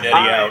point. Genetti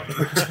out.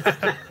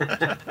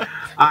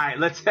 All right,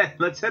 let's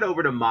head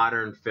over to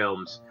modern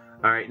films.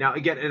 All right, now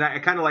again, and I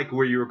kind of like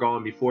where you were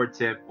going before,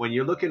 Tim. When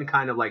you're looking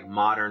kind of like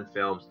modern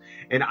films,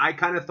 and I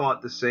kind of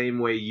thought the same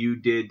way you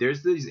did.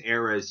 There's these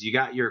eras. You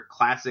got your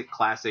classic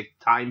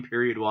time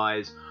period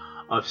wise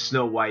of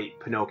Snow White,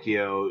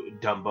 Pinocchio,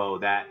 Dumbo.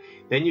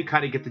 Then you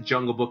kind of get the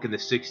Jungle Book in the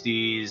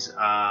 '60s.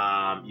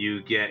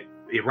 You get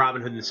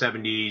Robin Hood in the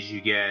 '70s.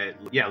 You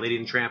get Lady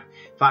and the Tramp,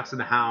 Fox and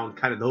the Hound,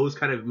 kind of those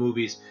kind of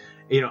movies.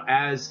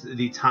 As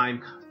the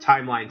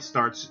timeline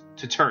starts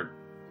to turn.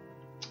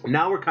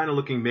 Now we're kind of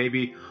looking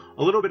maybe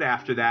a little bit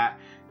after that,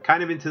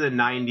 kind of into the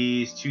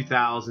 90s,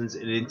 2000s,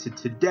 and into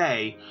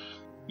today.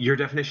 Your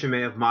definition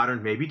of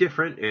modern may be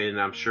different,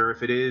 and I'm sure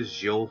if it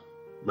is, you'll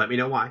let me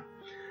know why.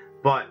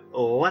 But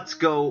let's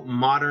go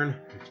modern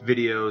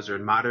videos or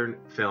modern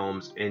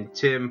films. And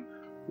Tim,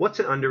 what's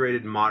an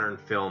underrated modern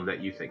film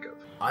that you think of?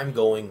 I'm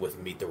going with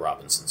Meet the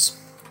Robinsons.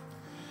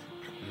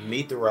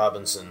 Meet the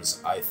Robinsons,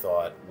 I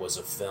thought, was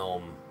a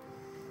film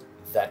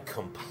that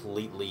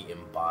completely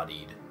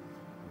embodied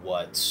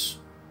what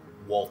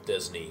Walt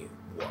Disney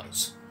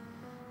was,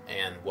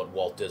 and what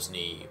Walt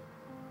Disney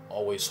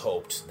always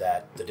hoped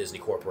that the Disney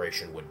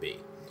Corporation would be.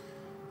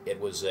 It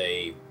was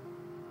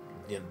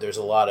there's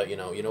a lot of,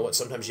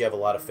 sometimes you have a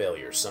lot of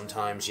failures,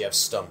 sometimes you have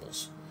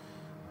stumbles,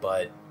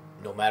 but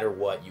no matter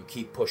what, you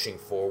keep pushing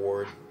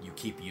forward, you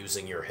keep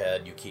using your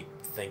head, you keep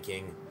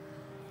thinking,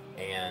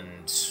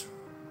 and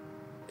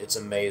it's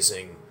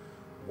amazing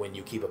when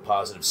you keep a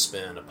positive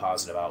spin, a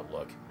positive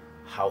outlook,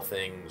 how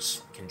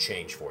things can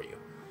change for you.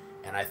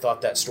 And I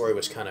thought that story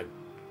was kind of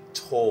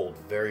told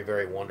very,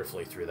 very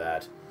wonderfully through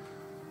that,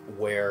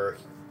 where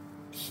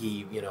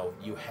you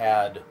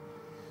had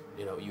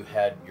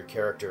your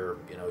character,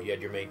 you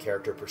had your main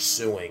character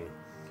pursuing,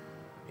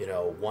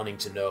 wanting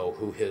to know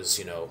who his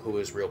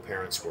real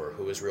parents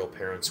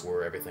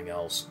were, everything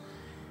else.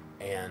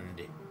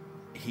 And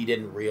he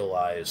didn't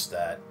realize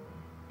that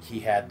he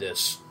had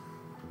this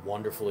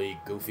wonderfully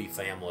goofy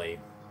family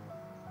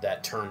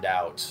that turned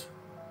out,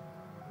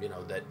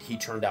 that he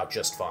turned out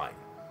just fine.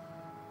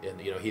 And,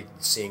 he's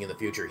seeing in the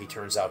future, he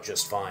turns out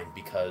just fine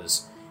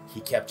because he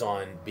kept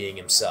on being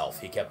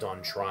himself. He kept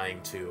on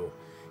trying to,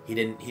 he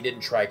didn't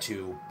try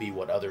to be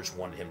what others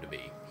wanted him to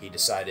be. He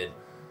decided,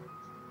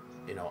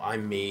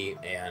 I'm me,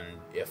 and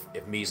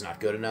if me's not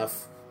good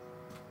enough,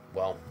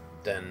 well,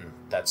 then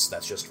that's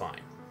just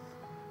fine.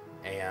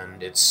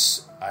 And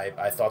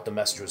I thought the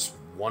message was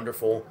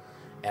wonderful,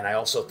 and I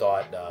also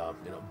thought,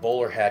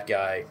 Bowler Hat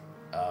Guy,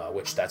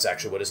 which that's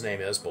actually what his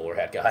name is, Bowler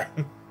Hat Guy.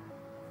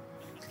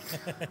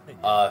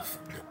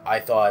 I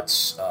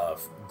thought a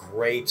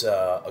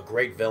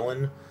great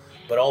villain,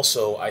 but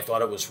also I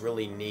thought it was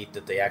really neat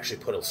that they actually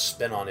put a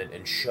spin on it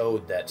and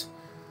showed that,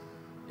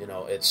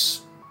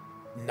 it's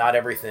not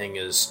everything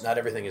is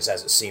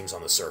as it seems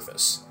on the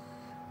surface.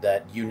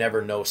 That you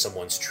never know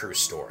someone's true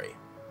story.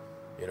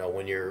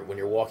 When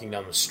you're walking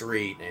down the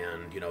street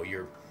and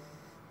you're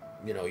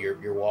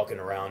walking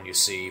around, you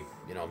see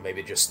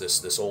maybe just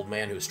this old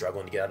man who's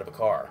struggling to get out of a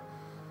car.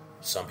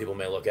 Some people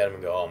may look at him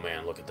and go, "Oh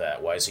man, look at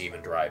that! Why is he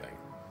even driving?"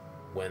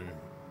 When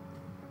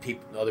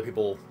other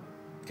people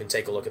can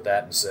take a look at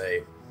that and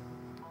say,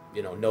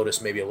 notice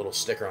maybe a little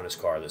sticker on his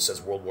car that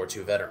says World War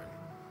II veteran,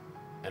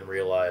 and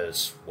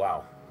realize,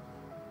 wow,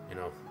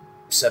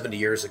 70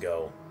 years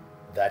ago,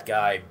 that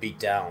guy beat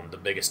down the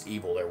biggest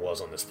evil there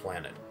was on this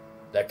planet.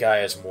 That guy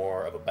is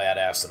more of a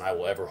badass than I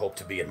will ever hope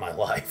to be in my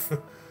life.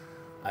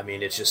 I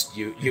mean, it's just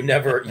you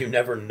never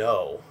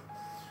know.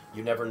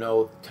 You never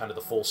know kind of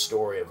the full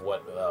story of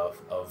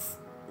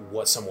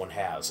what someone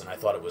has, and I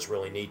thought it was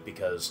really neat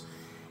because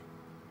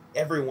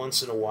every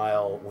once in a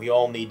while we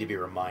all need to be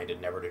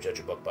reminded never to judge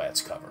a book by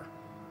its cover,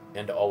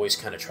 and to always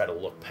kind of try to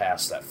look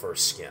past that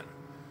first skin,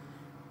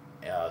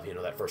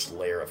 that first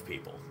layer of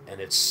people,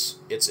 and it's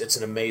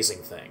an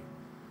amazing thing.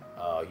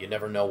 You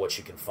never know what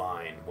you can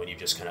find when you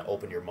just kind of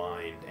open your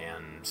mind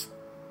and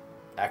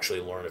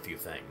actually learn a few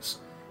things.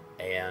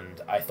 And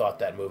I thought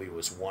that movie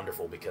was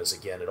wonderful because,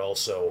 again,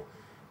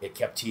 it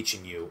kept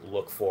teaching you,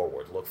 look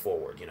forward,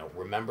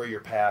 remember your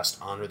past,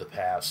 honor the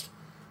past,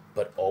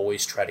 but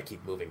always try to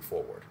keep moving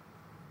forward.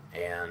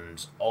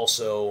 And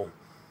also,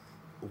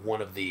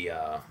 one of the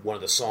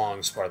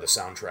songs, part of the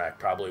soundtrack,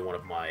 probably one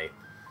of my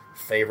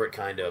favorite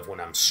kind of, when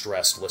I'm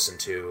stressed, listen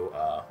to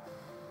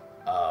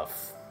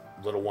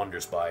Little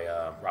Wonders by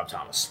Rob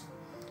Thomas.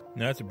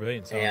 No, that's a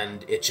brilliant song.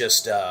 And it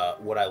just,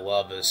 what I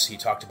love is he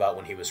talked about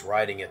when he was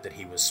writing it that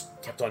he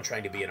kept on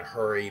trying to be in a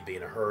hurry,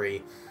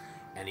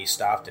 and he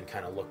stopped and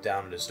kind of looked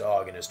down at his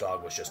dog, and his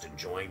dog was just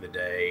enjoying the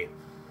day,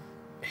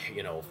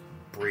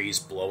 breeze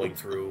blowing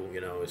through,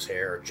 his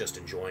hair, just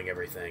enjoying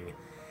everything.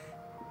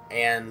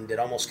 And it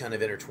almost kind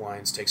of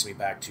intertwines, takes me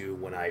back to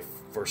when I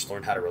first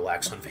learned how to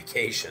relax on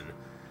vacation.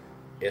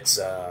 It's,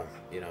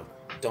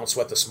 don't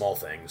sweat the small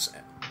things,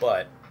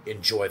 but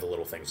enjoy the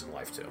little things in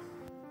life too.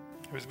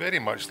 It was very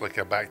much like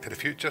a Back to the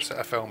Future sort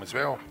of film as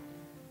well.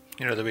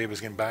 The way he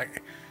was going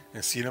back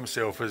and seeing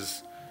himself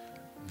as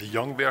the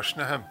young version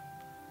of him.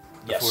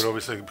 Yes. Before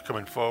obviously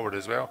coming forward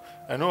as well.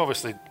 I know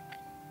obviously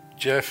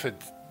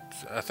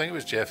I think it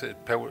was Jeff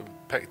that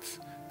picked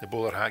the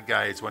Bowler Hat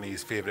Guy as one of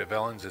his favourite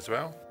villains as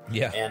well.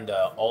 Yeah. And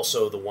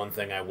also the one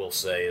thing I will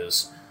say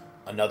is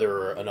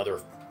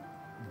another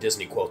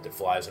Disney quote that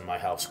flies in my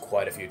house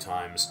quite a few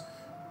times.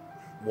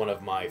 One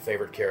of my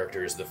favorite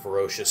characters, the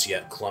ferocious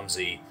yet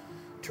clumsy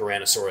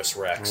Tyrannosaurus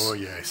Rex. Oh,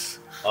 yes.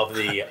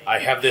 I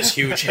have this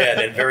huge head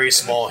and very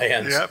small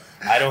hands. Yep.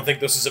 I don't think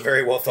this is a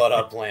very well thought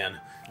out plan.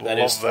 That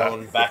is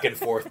thrown back and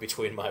forth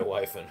between my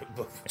wife and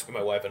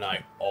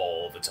I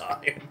all the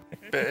time.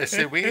 But it's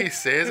the way he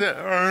says it.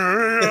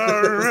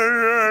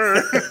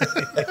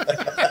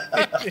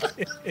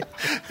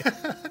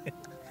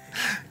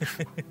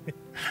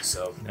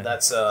 So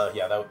that's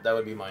that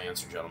would be my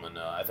answer, gentlemen.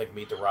 I think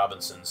Meet the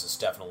Robinsons is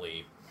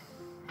definitely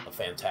a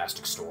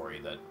fantastic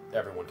story that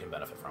everyone can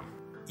benefit from.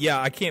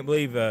 Yeah, I can't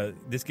believe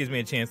this gives me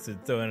a chance to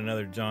throw in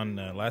another John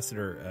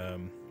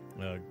Lasseter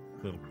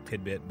little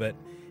tidbit, but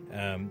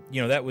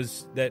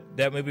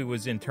that movie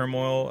was in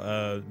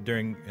turmoil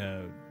during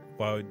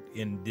while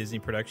in Disney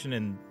production,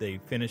 and they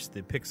finished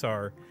the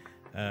Pixar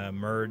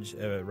merge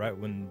right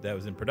when that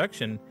was in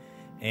production.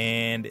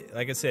 And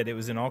like I said, it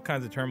was in all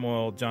kinds of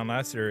turmoil. John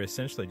Lasseter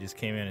essentially just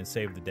came in and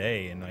saved the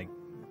day, and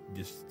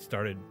just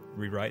started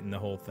rewriting the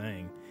whole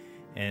thing,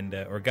 and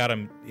or got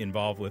him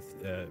involved with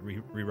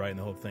rewriting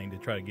the whole thing to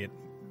try to get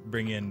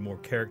bring in more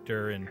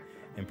character and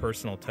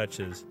personal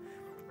touches.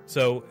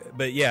 So,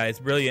 but yeah, it's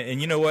brilliant.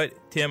 And you know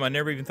what, Tim? I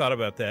never even thought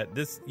about that.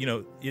 This,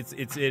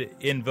 it's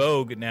in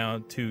vogue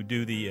now to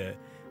do the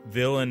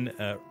villain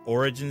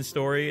origin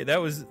story.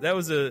 That was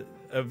a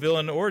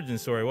villain origin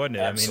story, wasn't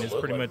it? Absolutely. I mean,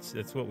 it's pretty much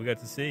that's what we got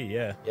to see.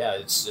 Yeah. Yeah,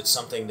 it's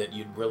something that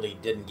you really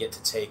didn't get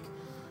to take.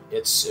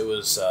 It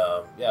was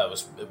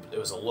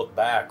a look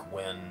back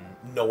when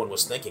no one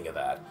was thinking of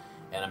that,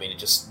 and I mean,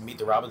 Meet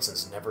the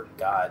Robinsons never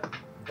got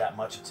that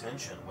much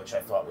attention, which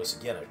I thought was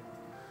again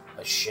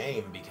a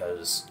shame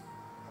because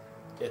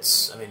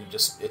it's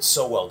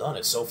so well done,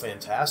 it's so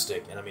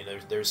fantastic, and I mean,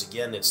 there's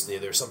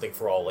something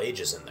for all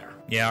ages in there.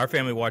 Yeah, our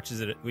family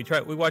watches it. We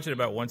watch it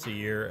about once a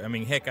year. I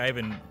mean, heck, I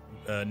even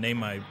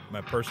named my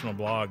personal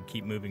blog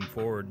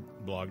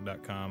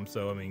keepmovingforwardblog.com.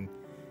 So I mean,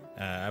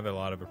 I have a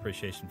lot of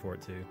appreciation for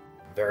it too.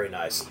 Very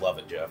nice. Love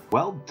it, Jeff.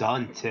 Well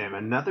done, Tim.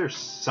 Another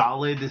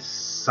solid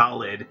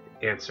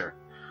answer.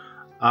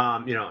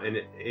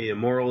 And a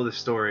moral of the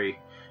story,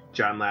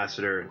 John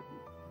Lasseter,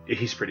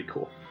 he's pretty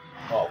cool.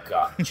 Oh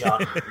God,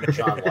 John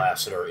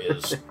Lasseter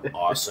is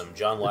awesome.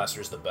 John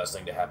Lasseter is the best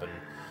thing to happen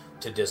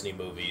to Disney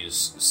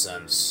movies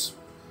since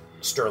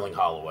Sterling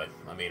Holloway.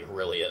 I mean,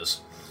 really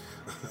is.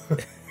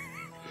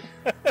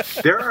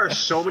 There are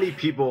so many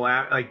people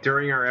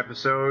during our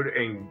episode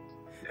and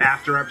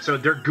after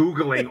episode, they're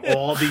Googling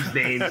all these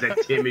names that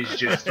Tim is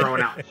just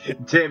throwing out.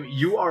 Tim,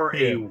 you are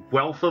a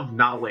wealth of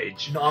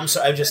knowledge. No, I'm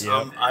sorry.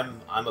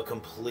 I'm a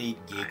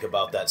complete geek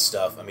about that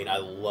stuff. I mean, I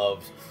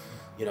love,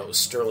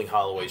 Sterling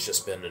Holloway's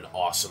just been an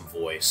awesome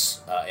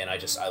voice, and I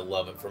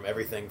love it from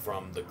everything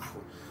from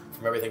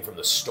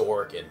the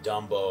Stork and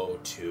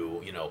Dumbo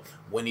to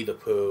Winnie the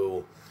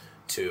Pooh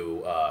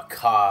to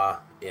Kaa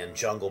in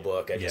Jungle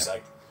Book.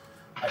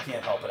 I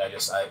can't help it.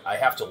 I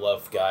have to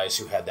love guys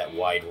who had that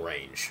wide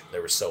range. They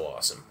were so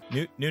awesome.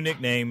 New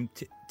nickname,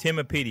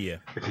 Timopedia.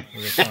 We're going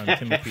to call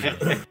him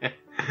Timopedia.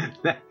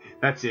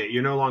 That's it.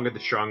 You're no longer the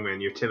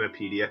strongman. You're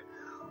Timopedia.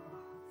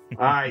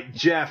 All right,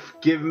 Jeff,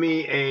 give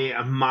me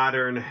a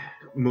modern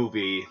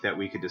movie that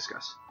we could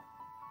discuss.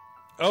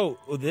 Oh,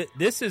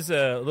 this is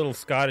a little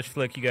Scottish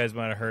flick you guys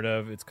might have heard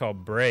of. It's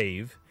called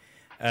Brave.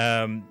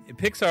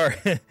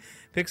 Pixar,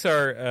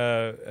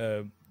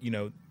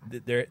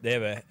 they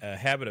have a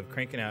habit of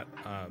cranking out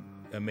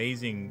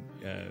amazing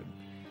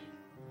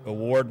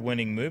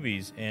award-winning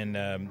movies,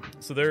 and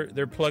so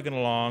they're plugging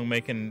along,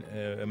 making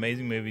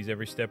amazing movies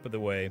every step of the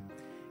way.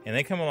 And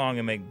they come along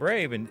and make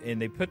Brave,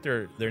 and they put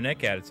their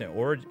neck out. It's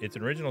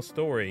an original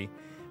story.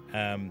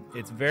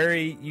 It's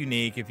very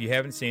unique. If you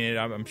haven't seen it,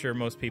 I'm sure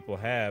most people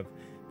have.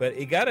 But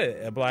it got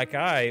a black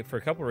eye for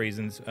a couple of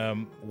reasons.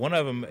 One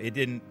of them, it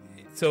didn't.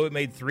 So it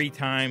made 3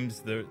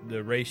 times the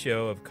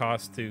ratio of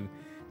cost to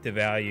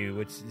value,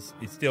 which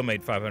it still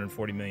made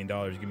 $540 million.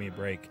 Give me a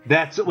break.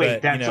 That's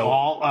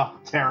all. Oh,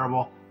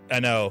 terrible. I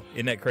know.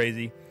 Isn't that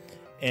crazy?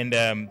 And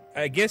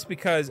I guess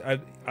because I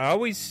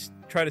always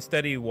try to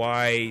study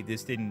why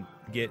this didn't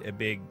get a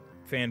big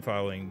fan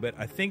following, but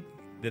I think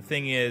the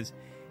thing is,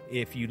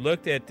 if you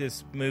looked at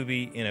this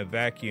movie in a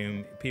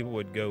vacuum, people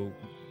would go,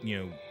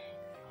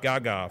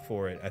 gaga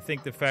for it. I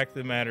think the fact of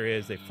the matter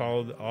is they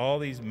followed all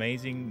these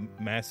amazing,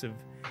 massive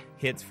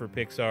hits for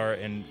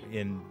Pixar, and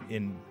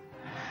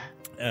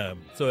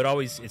so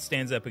it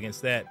stands up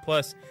against that.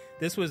 Plus,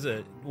 this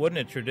wasn't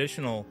a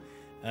traditional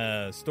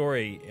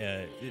story.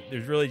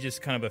 There's really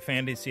just kind of a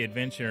fantasy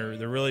adventure.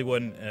 There really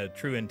wasn't a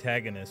true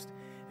antagonist.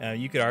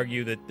 You could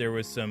argue that there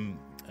was some,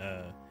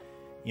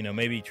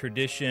 maybe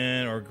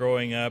tradition or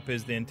growing up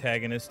as the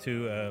antagonist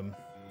to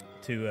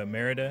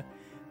Merida,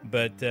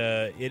 but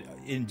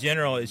in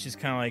general, it's just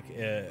kind of like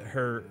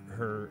her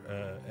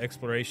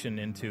exploration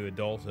into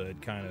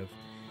adulthood, kind of.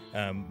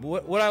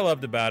 What I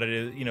loved about it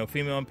is,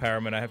 female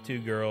empowerment. I have 2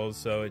 girls,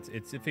 so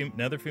it's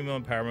another female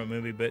empowerment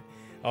movie, but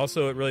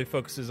also it really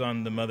focuses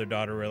on the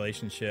mother-daughter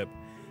relationship.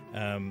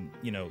 And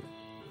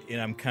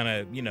I'm kind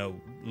of,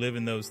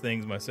 living those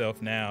things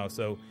myself now.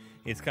 So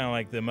it's kind of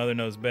like the mother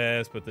knows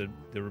best, but the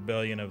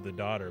rebellion of the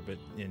daughter.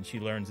 And she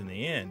learns in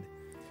the end.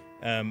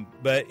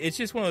 But it's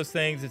just one of those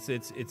things.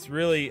 It's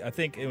really, I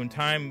think when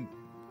time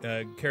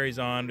carries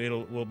on,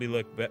 we'll be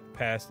looked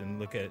past and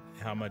look at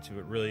how much of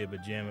it really of a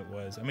gem it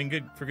was. I mean,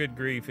 good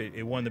grief,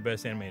 it won the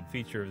best animated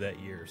feature of that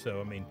year.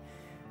 So I mean,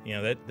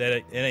 that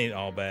it ain't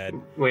all bad.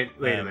 Wait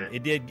a minute.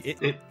 It did.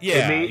 It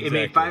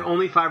made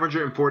only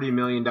 $540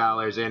 million,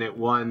 and it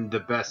won the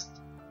best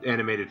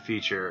animated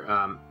feature.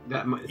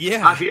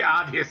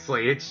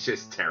 Obviously, it's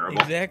just terrible.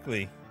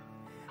 Exactly.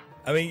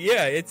 I mean,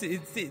 yeah, it's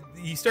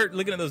you start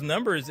looking at those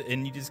numbers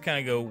and you just kind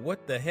of go,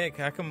 what the heck?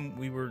 How come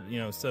we were,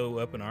 so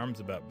up in arms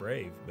about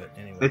Brave? But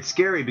anyway. It's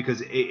scary because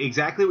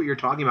exactly what you're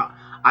talking about.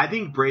 I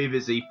think Brave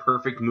is a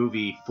perfect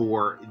movie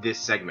for this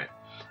segment.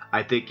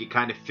 I think it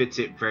kind of fits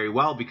it very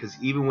well because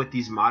even with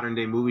these modern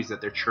day movies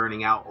that they're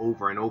churning out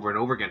over and over and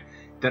over again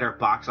that are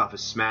box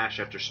office smash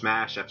after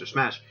smash after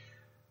smash,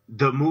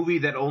 the movie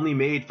that only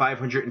made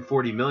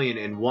 $540 million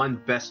and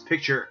won Best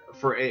Picture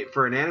for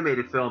an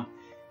animated film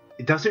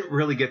it doesn't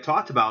really get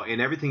talked about.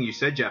 And everything you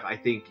said, Jeff, I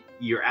think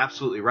you're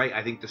absolutely right.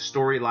 I think the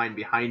storyline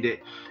behind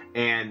it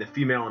and the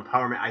female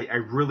empowerment, I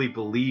really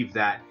believe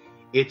that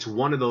it's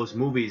one of those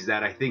movies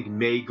that I think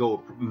may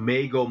go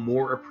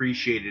more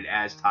appreciated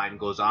as time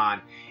goes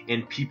on,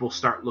 and people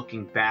start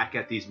looking back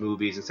at these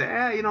movies and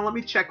say, let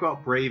me check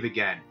out Brave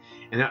again.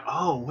 And then,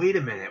 oh, wait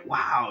a minute,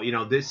 wow,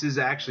 this is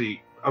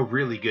actually a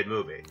really good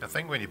movie. I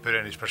think when you put it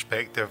in his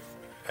perspective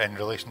in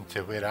relation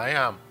to where I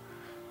am,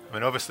 I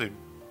mean, obviously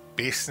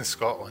based in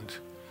Scotland,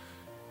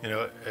 it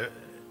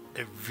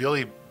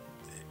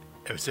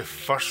was the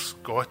first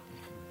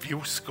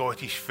real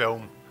Scottish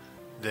film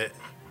that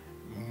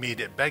made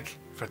it big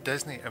for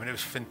Disney. I mean, it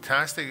was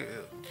fantastic.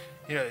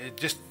 It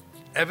just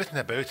everything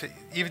about it,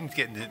 even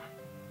getting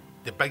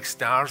the big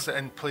stars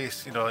in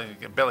place. You've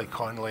got Billy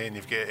Connolly and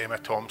you've got Emma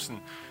Thompson,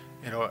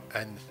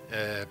 and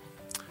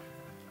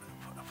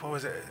what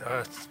was it?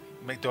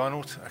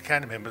 McDonald. I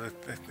can't remember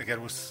the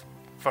girl's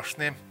first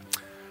name.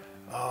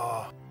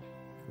 Oh,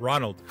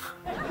 Ronald.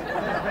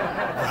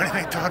 Ronnie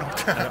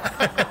McDonald.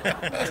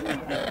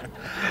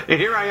 And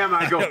here I am,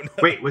 I go,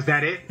 wait, was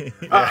that it?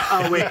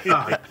 Wait,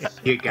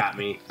 you got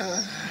me.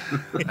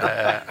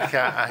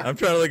 I'm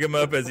trying to look him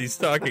up as he's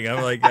talking.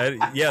 I'm like,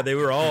 they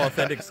were all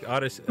authentic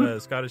Scottish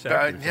actors.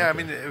 I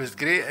mean, it was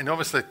great, and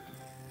obviously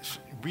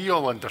we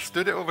all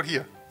understood it over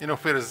here,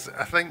 whereas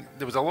I think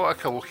there was a lot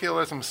of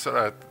colloquialisms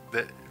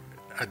that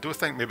I don't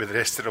think maybe the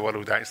rest of the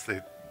world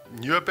actually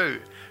knew about,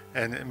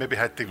 and maybe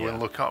had to go and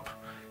look up.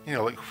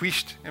 Like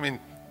wheesht. I mean,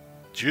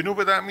 do you know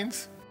what that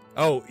means?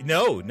 Oh,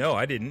 no,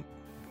 I didn't.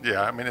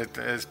 Yeah, I mean, it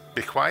is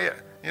be quiet,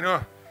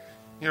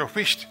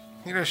 wheesht,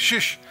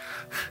 shush,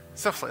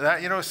 stuff like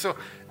that, so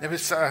there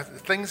was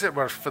things that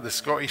were for the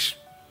Scottish,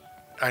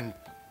 and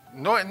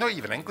not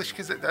even English,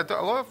 because a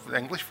lot of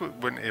English folk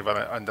wouldn't even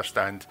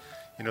understand,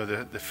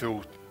 the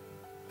full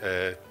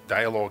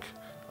dialogue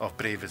of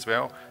Brave as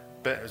well,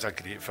 but it was a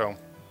great film.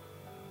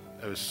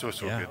 It was so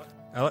good.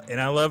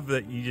 And I love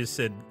that you just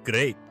said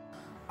great.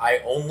 I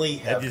only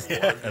have one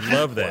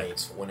complaint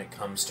that when it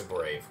comes to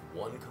Brave.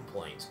 One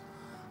complaint.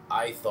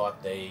 I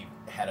thought they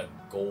had a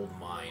gold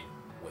mine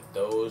with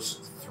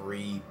those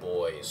three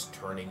boys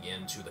turning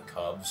into the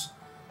Cubs,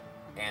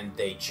 and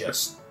they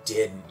just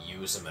didn't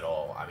use them at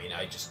all. I mean,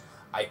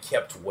 I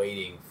kept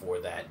waiting for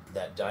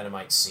that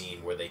dynamite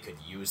scene where they could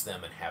use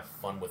them and have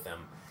fun with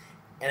them.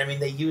 And I mean,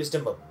 they used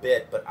them a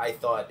bit, but I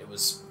thought it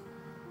was...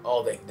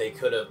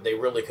 they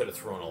really could have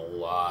thrown a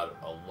lot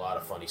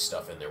of funny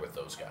stuff in there with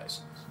those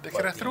guys. They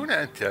could have thrown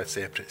it into a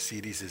separate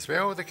series as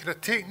well. They could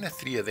have taken the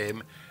three of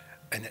them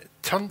and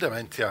turned them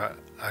into a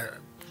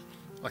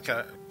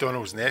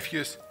Donald's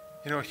nephews,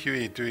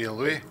 Huey, Dewey, and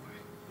Louie.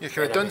 You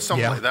could have done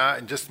something like that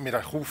and just made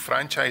a whole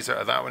franchise out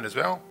of that one as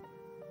well.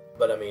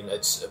 But I mean,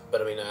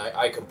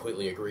 I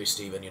completely agree,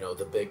 Stephen.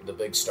 The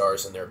big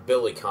stars in there.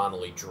 Billy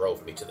Connolly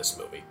drove me to this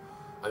movie.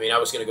 I mean, I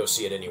was going to go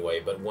see it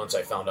anyway, but once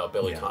I found out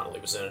Billy Connolly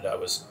was in it, I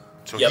was...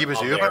 So he was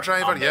the Uber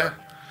driver, yeah?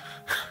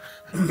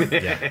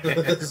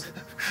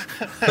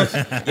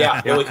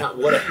 Yeah, Billy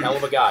Connolly, what a hell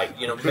of a guy.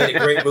 Made a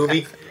great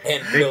movie,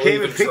 and Billy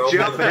even picked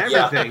you up and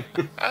everything.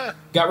 Yeah.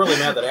 Got really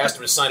mad that I asked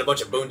him to sign a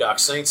bunch of Boondock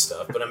Saints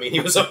stuff, but I mean, he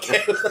was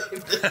okay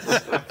with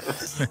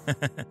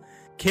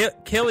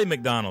it. Kelly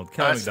McDonald.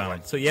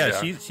 So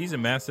she's a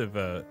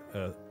massive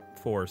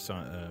force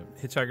on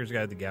Hitchhiker's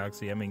Guide to the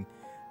Galaxy. I mean,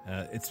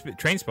 it's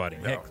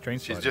Trainspotting.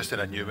 She's just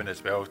in a new one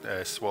as well,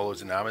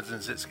 Swallows and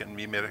Amazons. It's getting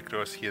remade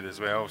across here as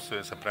well, so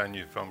it's a brand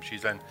new film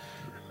she's in,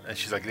 and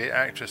she's a great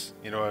actress.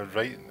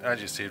 Right as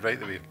you say, right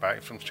the way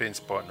back from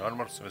Trainspotting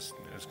onwards. It was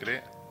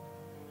great.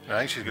 And I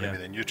think she's going to be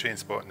the new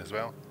Trainspotting as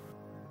well.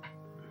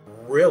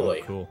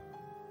 Really? Oh, cool.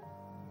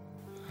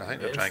 I think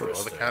they're trying to get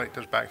all the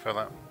characters back for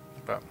that.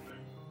 But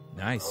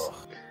nice.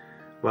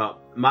 Well,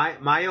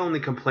 my only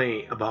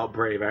complaint about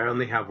Brave, I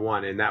only have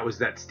one, and that was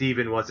that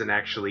Steven wasn't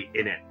actually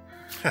in it.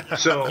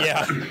 So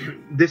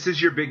this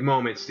is your big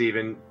moment,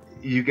 Steven.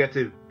 You get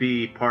to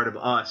be part of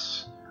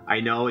us. I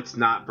know it's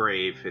not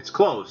Brave. It's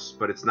close,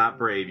 but it's not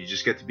Brave. You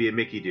just get to be a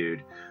Mickey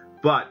dude.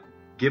 But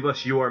give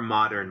us your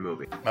modern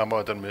movie. My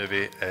modern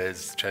movie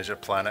is Treasure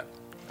Planet.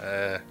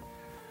 It's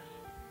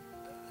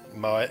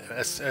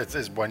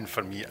one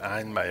for me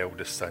and my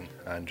eldest son,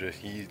 Andrew.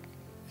 He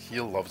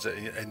loves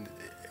it. And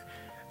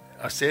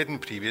I said in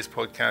previous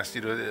podcasts,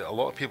 a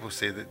lot of people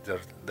say that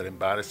they're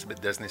embarrassed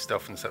about Disney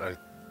stuff and sort of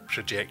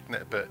projecting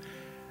it, but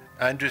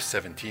Andrew's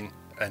 17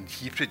 and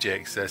he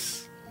projects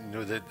this,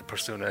 the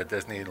persona of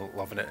Disney,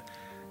 loving it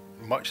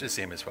much the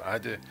same as what I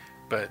do.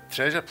 But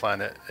Treasure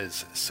Planet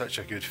is such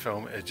a good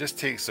film. It just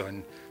takes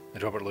on the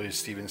Robert Louis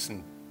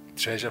Stevenson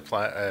Treasure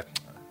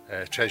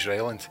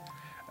Island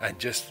and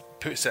just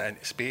puts it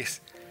into space.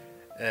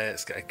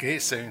 It's got a great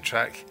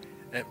soundtrack.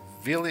 It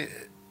really,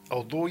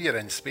 although you're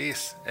in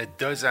space, it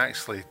does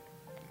actually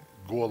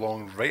go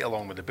right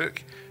along with the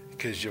book,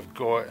 because you've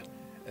got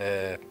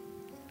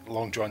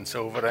Long John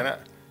Silver in it,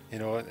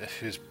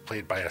 who's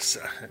played by a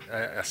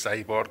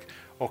cyborg.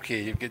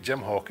 Okay, you've got Jim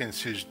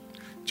Hawkins, who's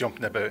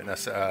jumping about in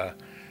a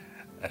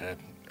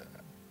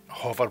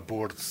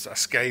hoverboard, a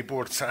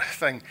skyboard sort of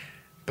thing.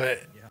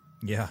 But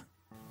Yeah.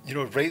 You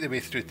know, right the way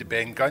through to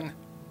Ben Gunn.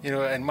 You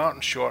know, and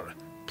Martin Short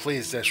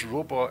plays this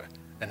robot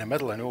in the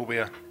middle of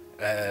nowhere.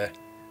 And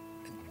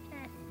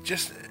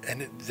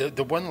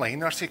the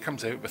one-liners he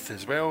comes out with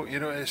as well, you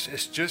know,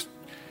 it's just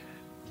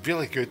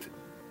really good,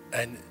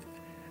 and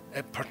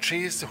it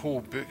portrays the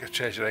whole book of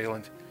Treasure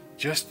Island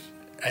just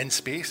in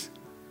space.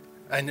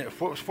 And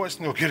what's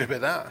no good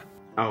about that?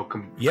 Oh,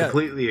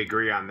 completely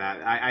agree on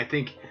that. I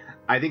think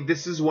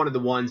this is one of the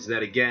ones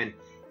that, again,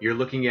 you're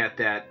looking at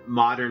that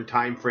modern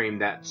time frame,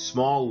 that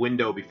small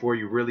window before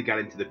you really got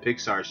into the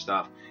Pixar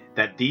stuff,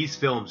 that these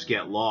films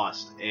get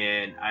lost.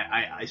 And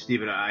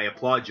Stephen, I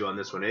applaud you on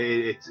this one.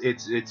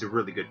 It's a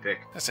really good pick.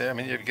 That's it. I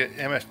mean, you get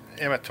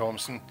Emma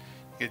Thompson,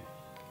 you get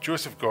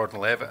Joseph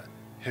Gordon-Levitt,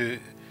 who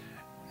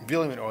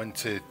really went on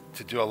to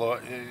do a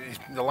lot.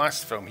 The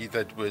last film he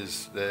did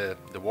was the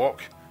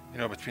Walk, you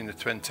know, between the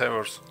Twin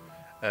Towers,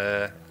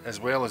 as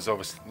well as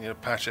obviously, you know,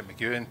 Patrick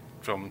McGowan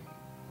from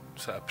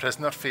sort of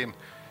Prisoner fame.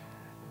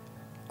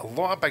 A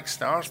lot of big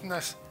stars in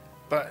this,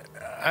 but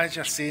as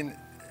you're saying,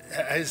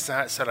 it is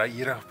that sort of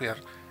era where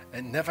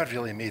it never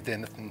really made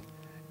anything,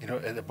 you know,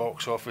 at the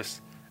box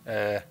office.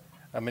 I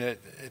mean,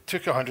 it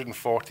took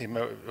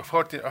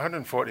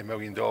 $140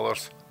 million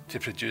to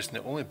produce, and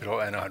it only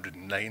brought in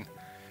 109.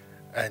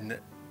 And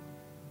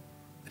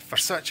for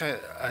such a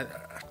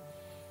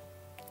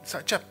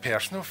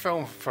personal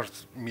film for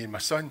me and my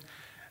son,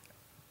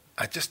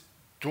 I just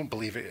don't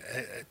believe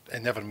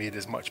it never made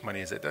as much money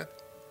as it did.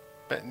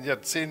 But you're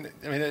saying,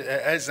 I mean, it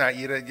is that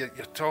era. You're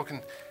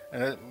talking,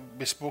 and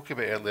we spoke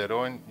about earlier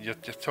on, you're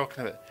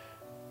talking about,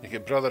 you've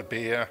got Brother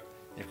Bear,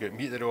 you've got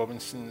Meet the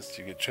Robinsons,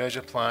 you've got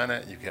Treasure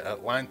Planet, you've got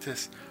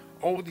Atlantis,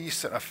 all these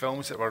sort of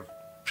films that were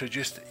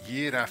produced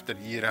year after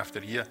year after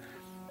year,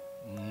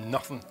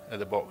 nothing at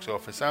the box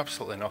office,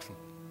 absolutely nothing.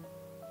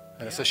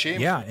 And it's a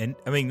shame. Yeah, and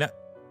I mean,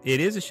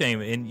 it is a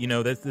shame. And, you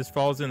know, this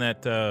falls in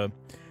that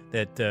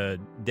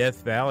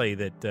Death Valley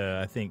that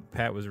I think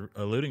Pat was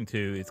alluding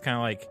to. It's kind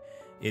of like,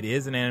 it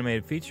is an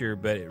animated feature,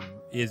 but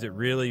is it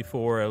really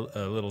for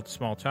a little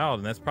small child?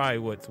 And that's probably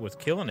what's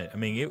killing it. I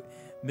mean,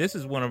 this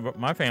is one of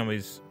my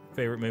family's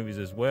favorite movies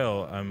as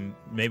well.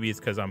 Maybe it's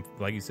because I'm,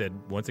 like you said,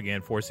 once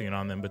again forcing it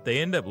on them, but they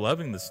end up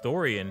loving the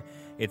story, and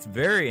it's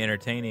very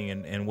entertaining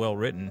and well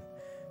written.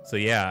 So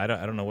yeah, I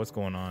don't know what's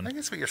going on. I think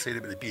that's what you're saying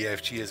about the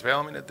BFG as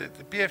well. I mean, the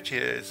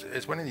BFG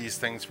is one of these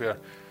things where,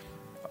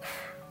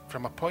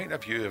 from a point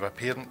of view of a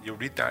parent, you'll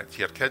read that to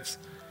your kids.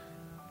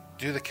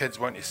 Do the kids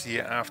want to see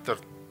it after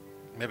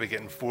maybe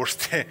getting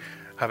forced to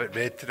have it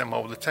read to them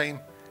all the time?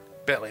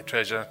 Bit like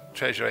Treasure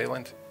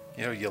Island.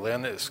 You know, you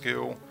learn it at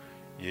school.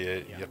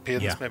 Your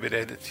parents maybe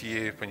read it to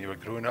you when you were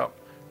growing up.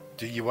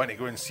 Do you want to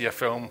go and see a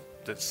film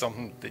that's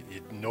something that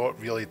you're not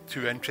really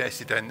too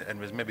interested in and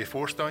was maybe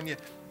forced on you?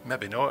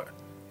 Maybe not.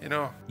 You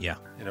know. Yeah.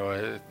 You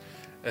know,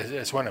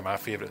 it's one of my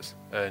favourites,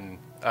 and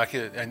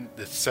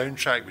the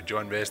soundtrack with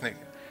John Resnick,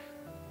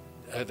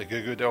 the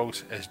Goo Goo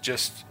Dolls, is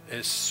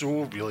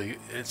so really.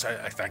 It's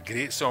a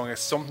great song. It's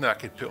something that I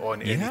could put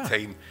on any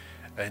time,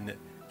 and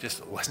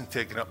just listen to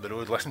it getting up the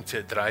road, listen to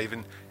it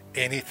driving,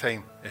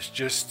 anytime. It's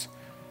just.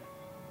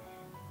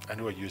 I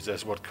know I use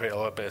this word quite a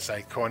lot, but it's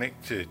iconic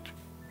to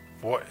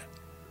what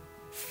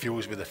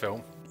fuels with the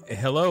film.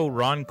 Hello,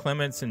 Ron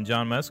Clements and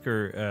John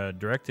Musker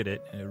directed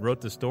it,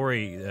 wrote the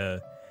story. You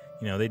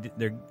know,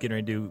 they're getting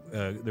ready to do.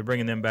 They're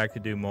bringing them back to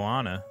do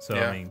Moana. So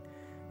I mean,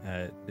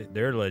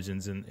 they're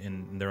legends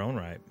in their own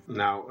right.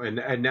 No, and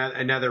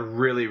another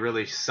really,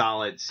 really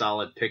solid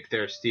pick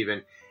there,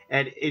 Stephen.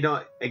 And you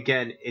know,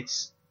 again,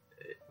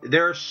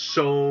 there are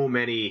so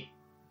many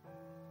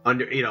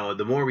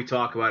the more we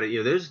talk about it,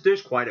 you know,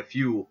 there's quite a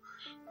few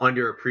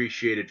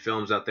underappreciated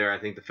films out there. I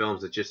think the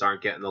films that just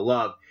aren't getting the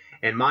love.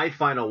 And my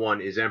final one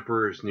is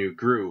Emperor's New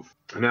Groove.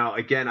 Now,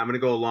 again, I'm going to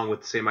go along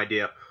with the same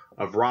idea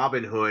of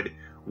Robin Hood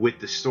with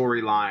the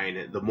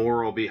storyline, the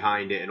moral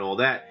behind it, and all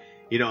that.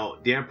 You know,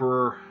 the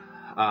Emperor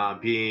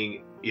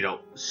being, you know,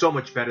 so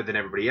much better than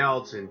everybody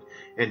else, and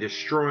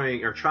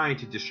destroying or trying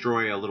to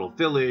destroy a little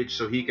village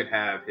so he could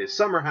have his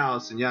summer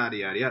house and yada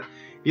yada yada.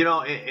 You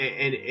know,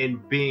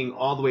 and being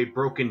all the way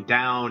broken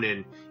down,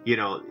 and you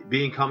know,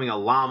 becoming a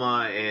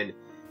llama, and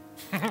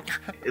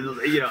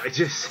you know, it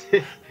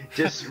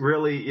just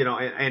really, you know,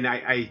 and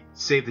I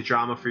save the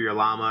drama for your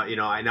llama, you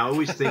know, and I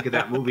always think of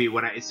that movie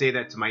when I say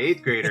that to my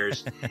 8th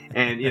graders,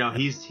 and you know,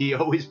 he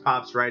always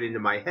pops right into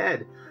my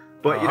head.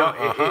 But you know,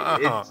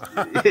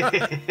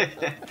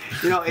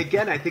 it's you know,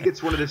 again, I think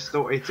it's one of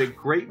the it's a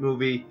great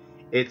movie.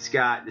 It's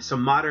got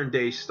some modern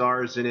day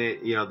stars in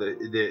it. You know,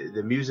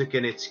 the music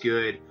in it's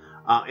good.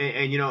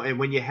 And you know, and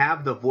when you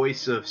have the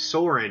voice of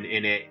Soren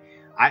in it,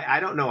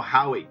 I don't know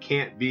how it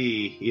can't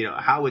be, you know,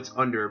 how it's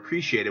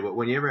underappreciated. But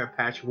when you ever have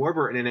Patrick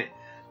Warburton in it,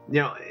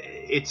 you know,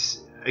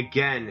 it's,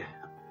 again,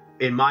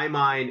 in my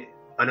mind,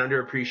 an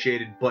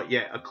underappreciated but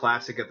yet a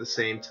classic at the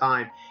same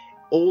time.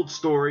 Old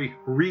story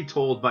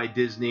retold by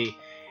Disney,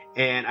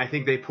 and I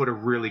think they put a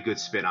really good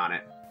spin on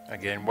it.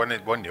 Again, won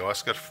the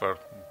Oscar for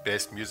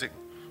Best Music.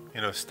 You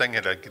know, Sting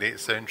had a great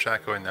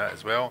soundtrack on that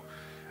as well.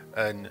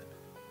 And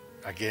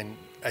again,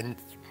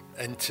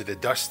 into the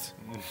dust.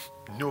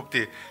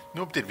 Nobody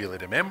really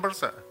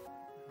remembers it.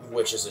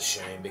 Which is a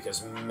shame,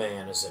 because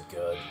man, is it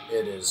good.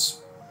 It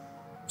is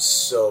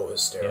so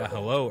hysterical. Yeah,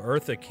 hello,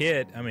 Eartha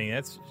Kitt. I mean,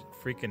 that's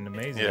freaking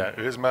amazing. Yeah,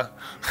 Uzma.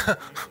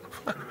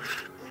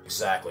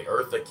 Exactly,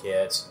 Eartha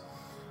Kitt.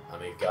 I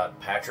mean, you've got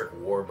Patrick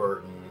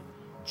Warburton,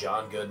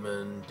 John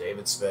Goodman,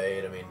 David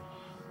Spade. I mean,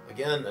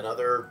 again,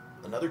 another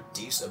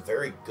decent,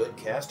 very good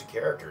cast of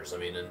characters. I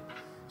mean, and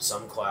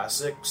some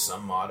classic,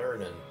 some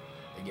modern, and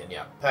again,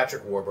 yeah,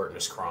 Patrick Warburton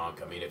is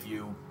Kronk. I mean, if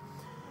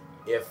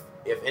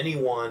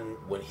anyone,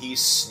 when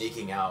he's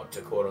sneaking out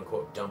to quote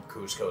unquote dump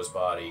Kuzco's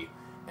body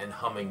and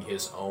humming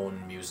his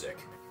own music,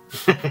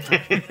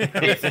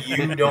 if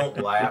you don't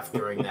laugh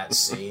during that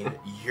scene,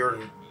 you're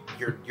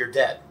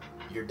dead.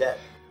 You're dead.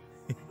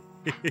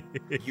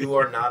 You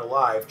are not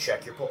alive.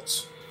 Check your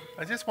pulse.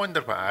 I just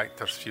wonder what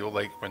actors feel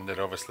like when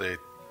they're obviously,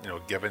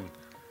 given,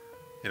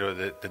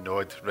 the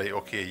nod. Right,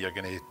 okay, you're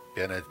going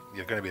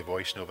to be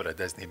voicing over a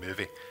Disney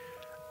movie,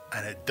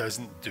 and it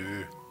doesn't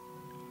do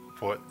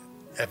what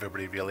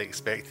everybody really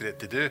expected it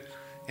to do.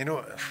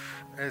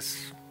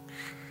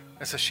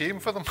 It's a shame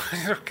for them,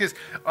 because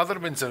other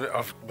ones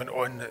have went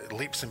on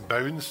leaps and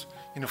bounds,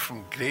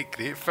 from great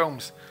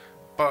films.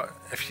 But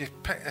if you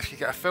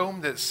get a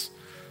film that's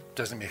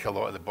doesn't make a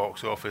lot of the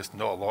box office,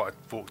 not a lot of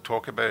folk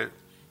talk about,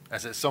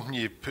 is it something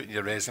you put in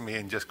your resume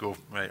and just go,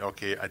 right,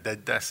 okay, I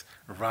did this,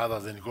 rather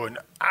than going,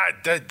 I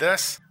did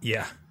this?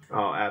 Yeah.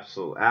 Oh,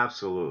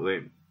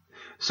 absolutely.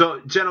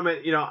 So,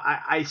 gentlemen,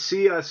 I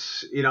see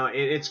us,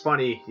 it's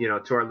funny,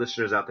 to our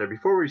listeners out there,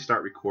 before we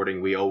start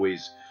recording, we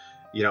always,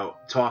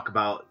 talk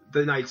about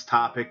the night's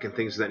topic and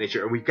things of that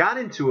nature. And we got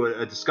into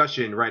a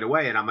discussion right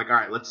away, and I'm like, all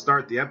right, let's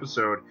start the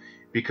episode,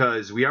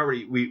 because we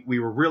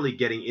were really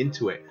getting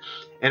into it.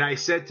 And I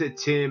said to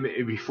Tim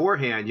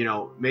beforehand,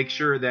 make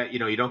sure that,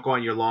 you don't go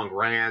on your long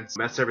rants,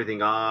 mess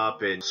everything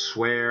up and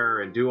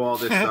swear and do all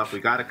this stuff. We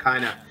got to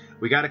kind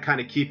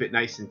of keep it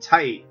nice and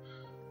tight.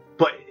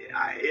 But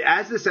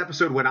as this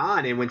episode went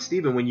on, and when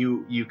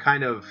you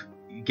kind of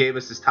gave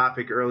us this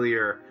topic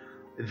earlier,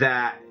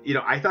 that,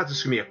 I thought this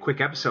was going to be a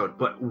quick episode,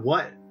 but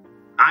what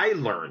I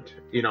learned,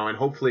 and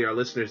hopefully our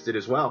listeners did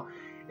as well,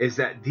 is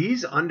that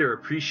these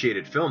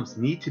underappreciated films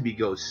need to be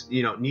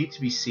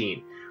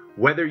seen,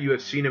 whether you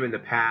have seen them in the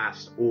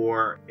past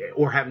or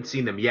haven't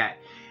seen them yet.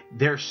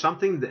 There's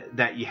something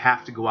that you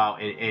have to go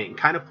out and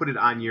kind of put it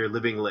on your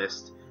living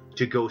list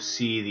to go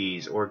see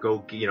these, or go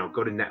to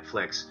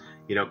Netflix,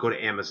 go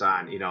to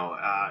Amazon,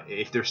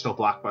 if there's still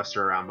Blockbuster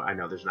around. I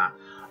know there's not.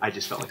 I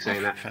just felt like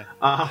saying that.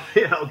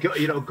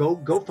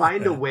 Go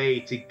find a way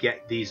to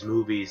get these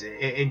movies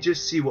and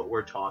just see what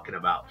we're talking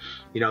about.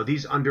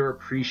 These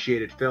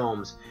underappreciated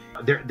films,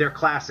 they're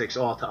classics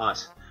all to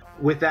us.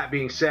 With that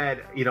being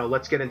said,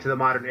 let's get into the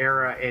modern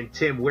era. And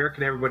Tim, where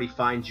can everybody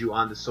find you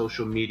on the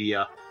social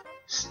media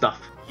stuff?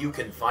 You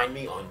can find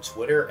me on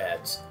Twitter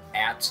at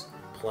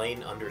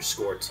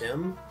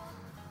 @plain_Tim.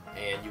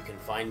 And you can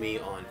find me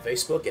on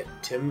Facebook at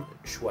Tim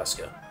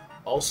Schweska.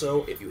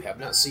 Also, if you have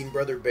not seen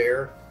Brother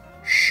Bear,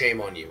 shame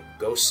on you.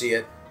 Go see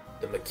it.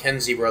 The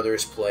Mackenzie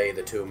brothers play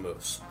the two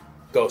moose.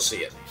 Go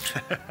see it.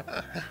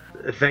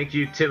 Thank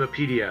you,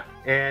 Timopedia.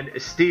 And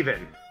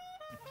Steven.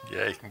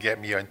 Yeah, you can get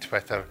me on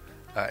Twitter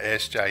at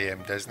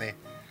SJM Disney,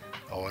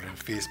 or on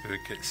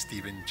Facebook at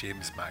Stephen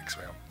James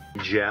Maxwell.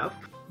 Jeff.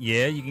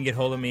 Yeah, you can get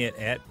hold of me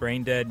at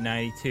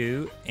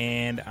BrainDead92,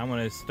 and I'm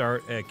going to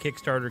start a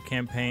Kickstarter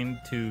campaign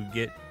to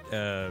get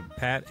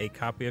Pat a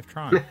copy of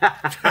Tron.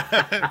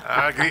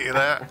 I agree to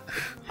that.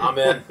 I'm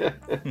in.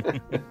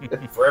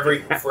 For every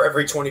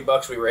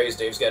 $20 we raise,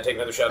 Dave's got to take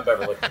another shot at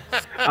Beverly.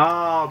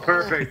 Oh,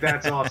 perfect.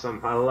 That's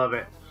awesome. I love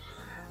it.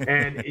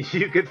 And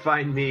you could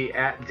find me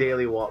at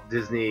Daily Walt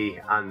Disney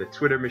on the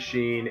Twitter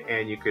machine,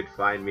 and you could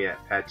find me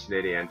at Pat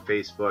Chinetti on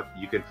Facebook.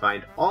 You can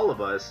find all of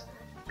us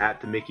at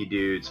the Mickey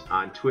Dudes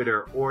on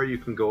Twitter, or you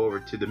can go over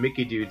to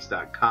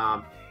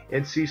themickeydudes.com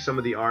and see some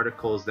of the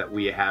articles that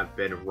we have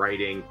been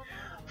writing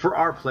for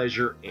our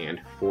pleasure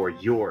and for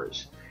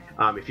yours.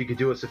 If you could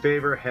do us a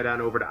favor, head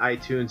on over to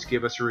iTunes,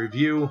 give us a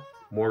review.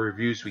 The more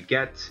reviews we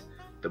get,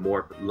 the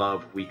more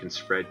love we can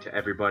spread to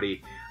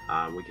everybody.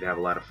 We can have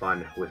a lot of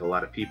fun with a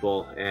lot of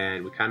people,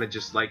 and we kind of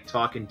just like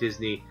talking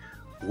Disney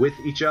with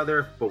each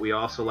other, but we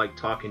also like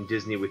talking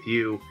Disney with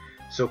you.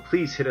 So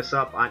please hit us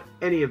up on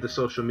any of the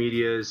social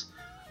medias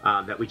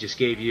that we just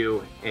gave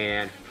you.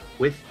 And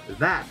with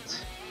that,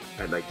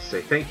 I'd like to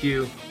say thank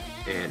you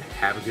and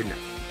have a good night.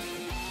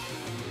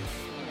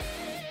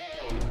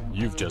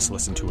 You've just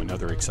listened to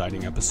another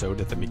exciting episode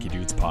of the Mickey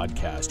Dudes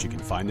Podcast. You can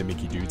find the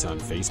Mickey Dudes on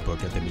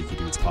Facebook at the Mickey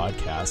Dudes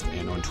Podcast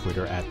and on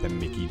Twitter at the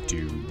Mickey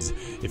Dudes.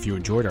 If you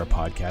enjoyed our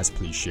podcast,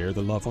 please share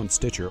the love on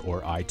Stitcher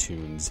or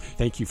iTunes.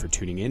 Thank you for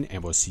tuning in,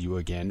 and we'll see you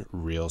again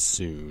real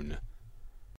soon.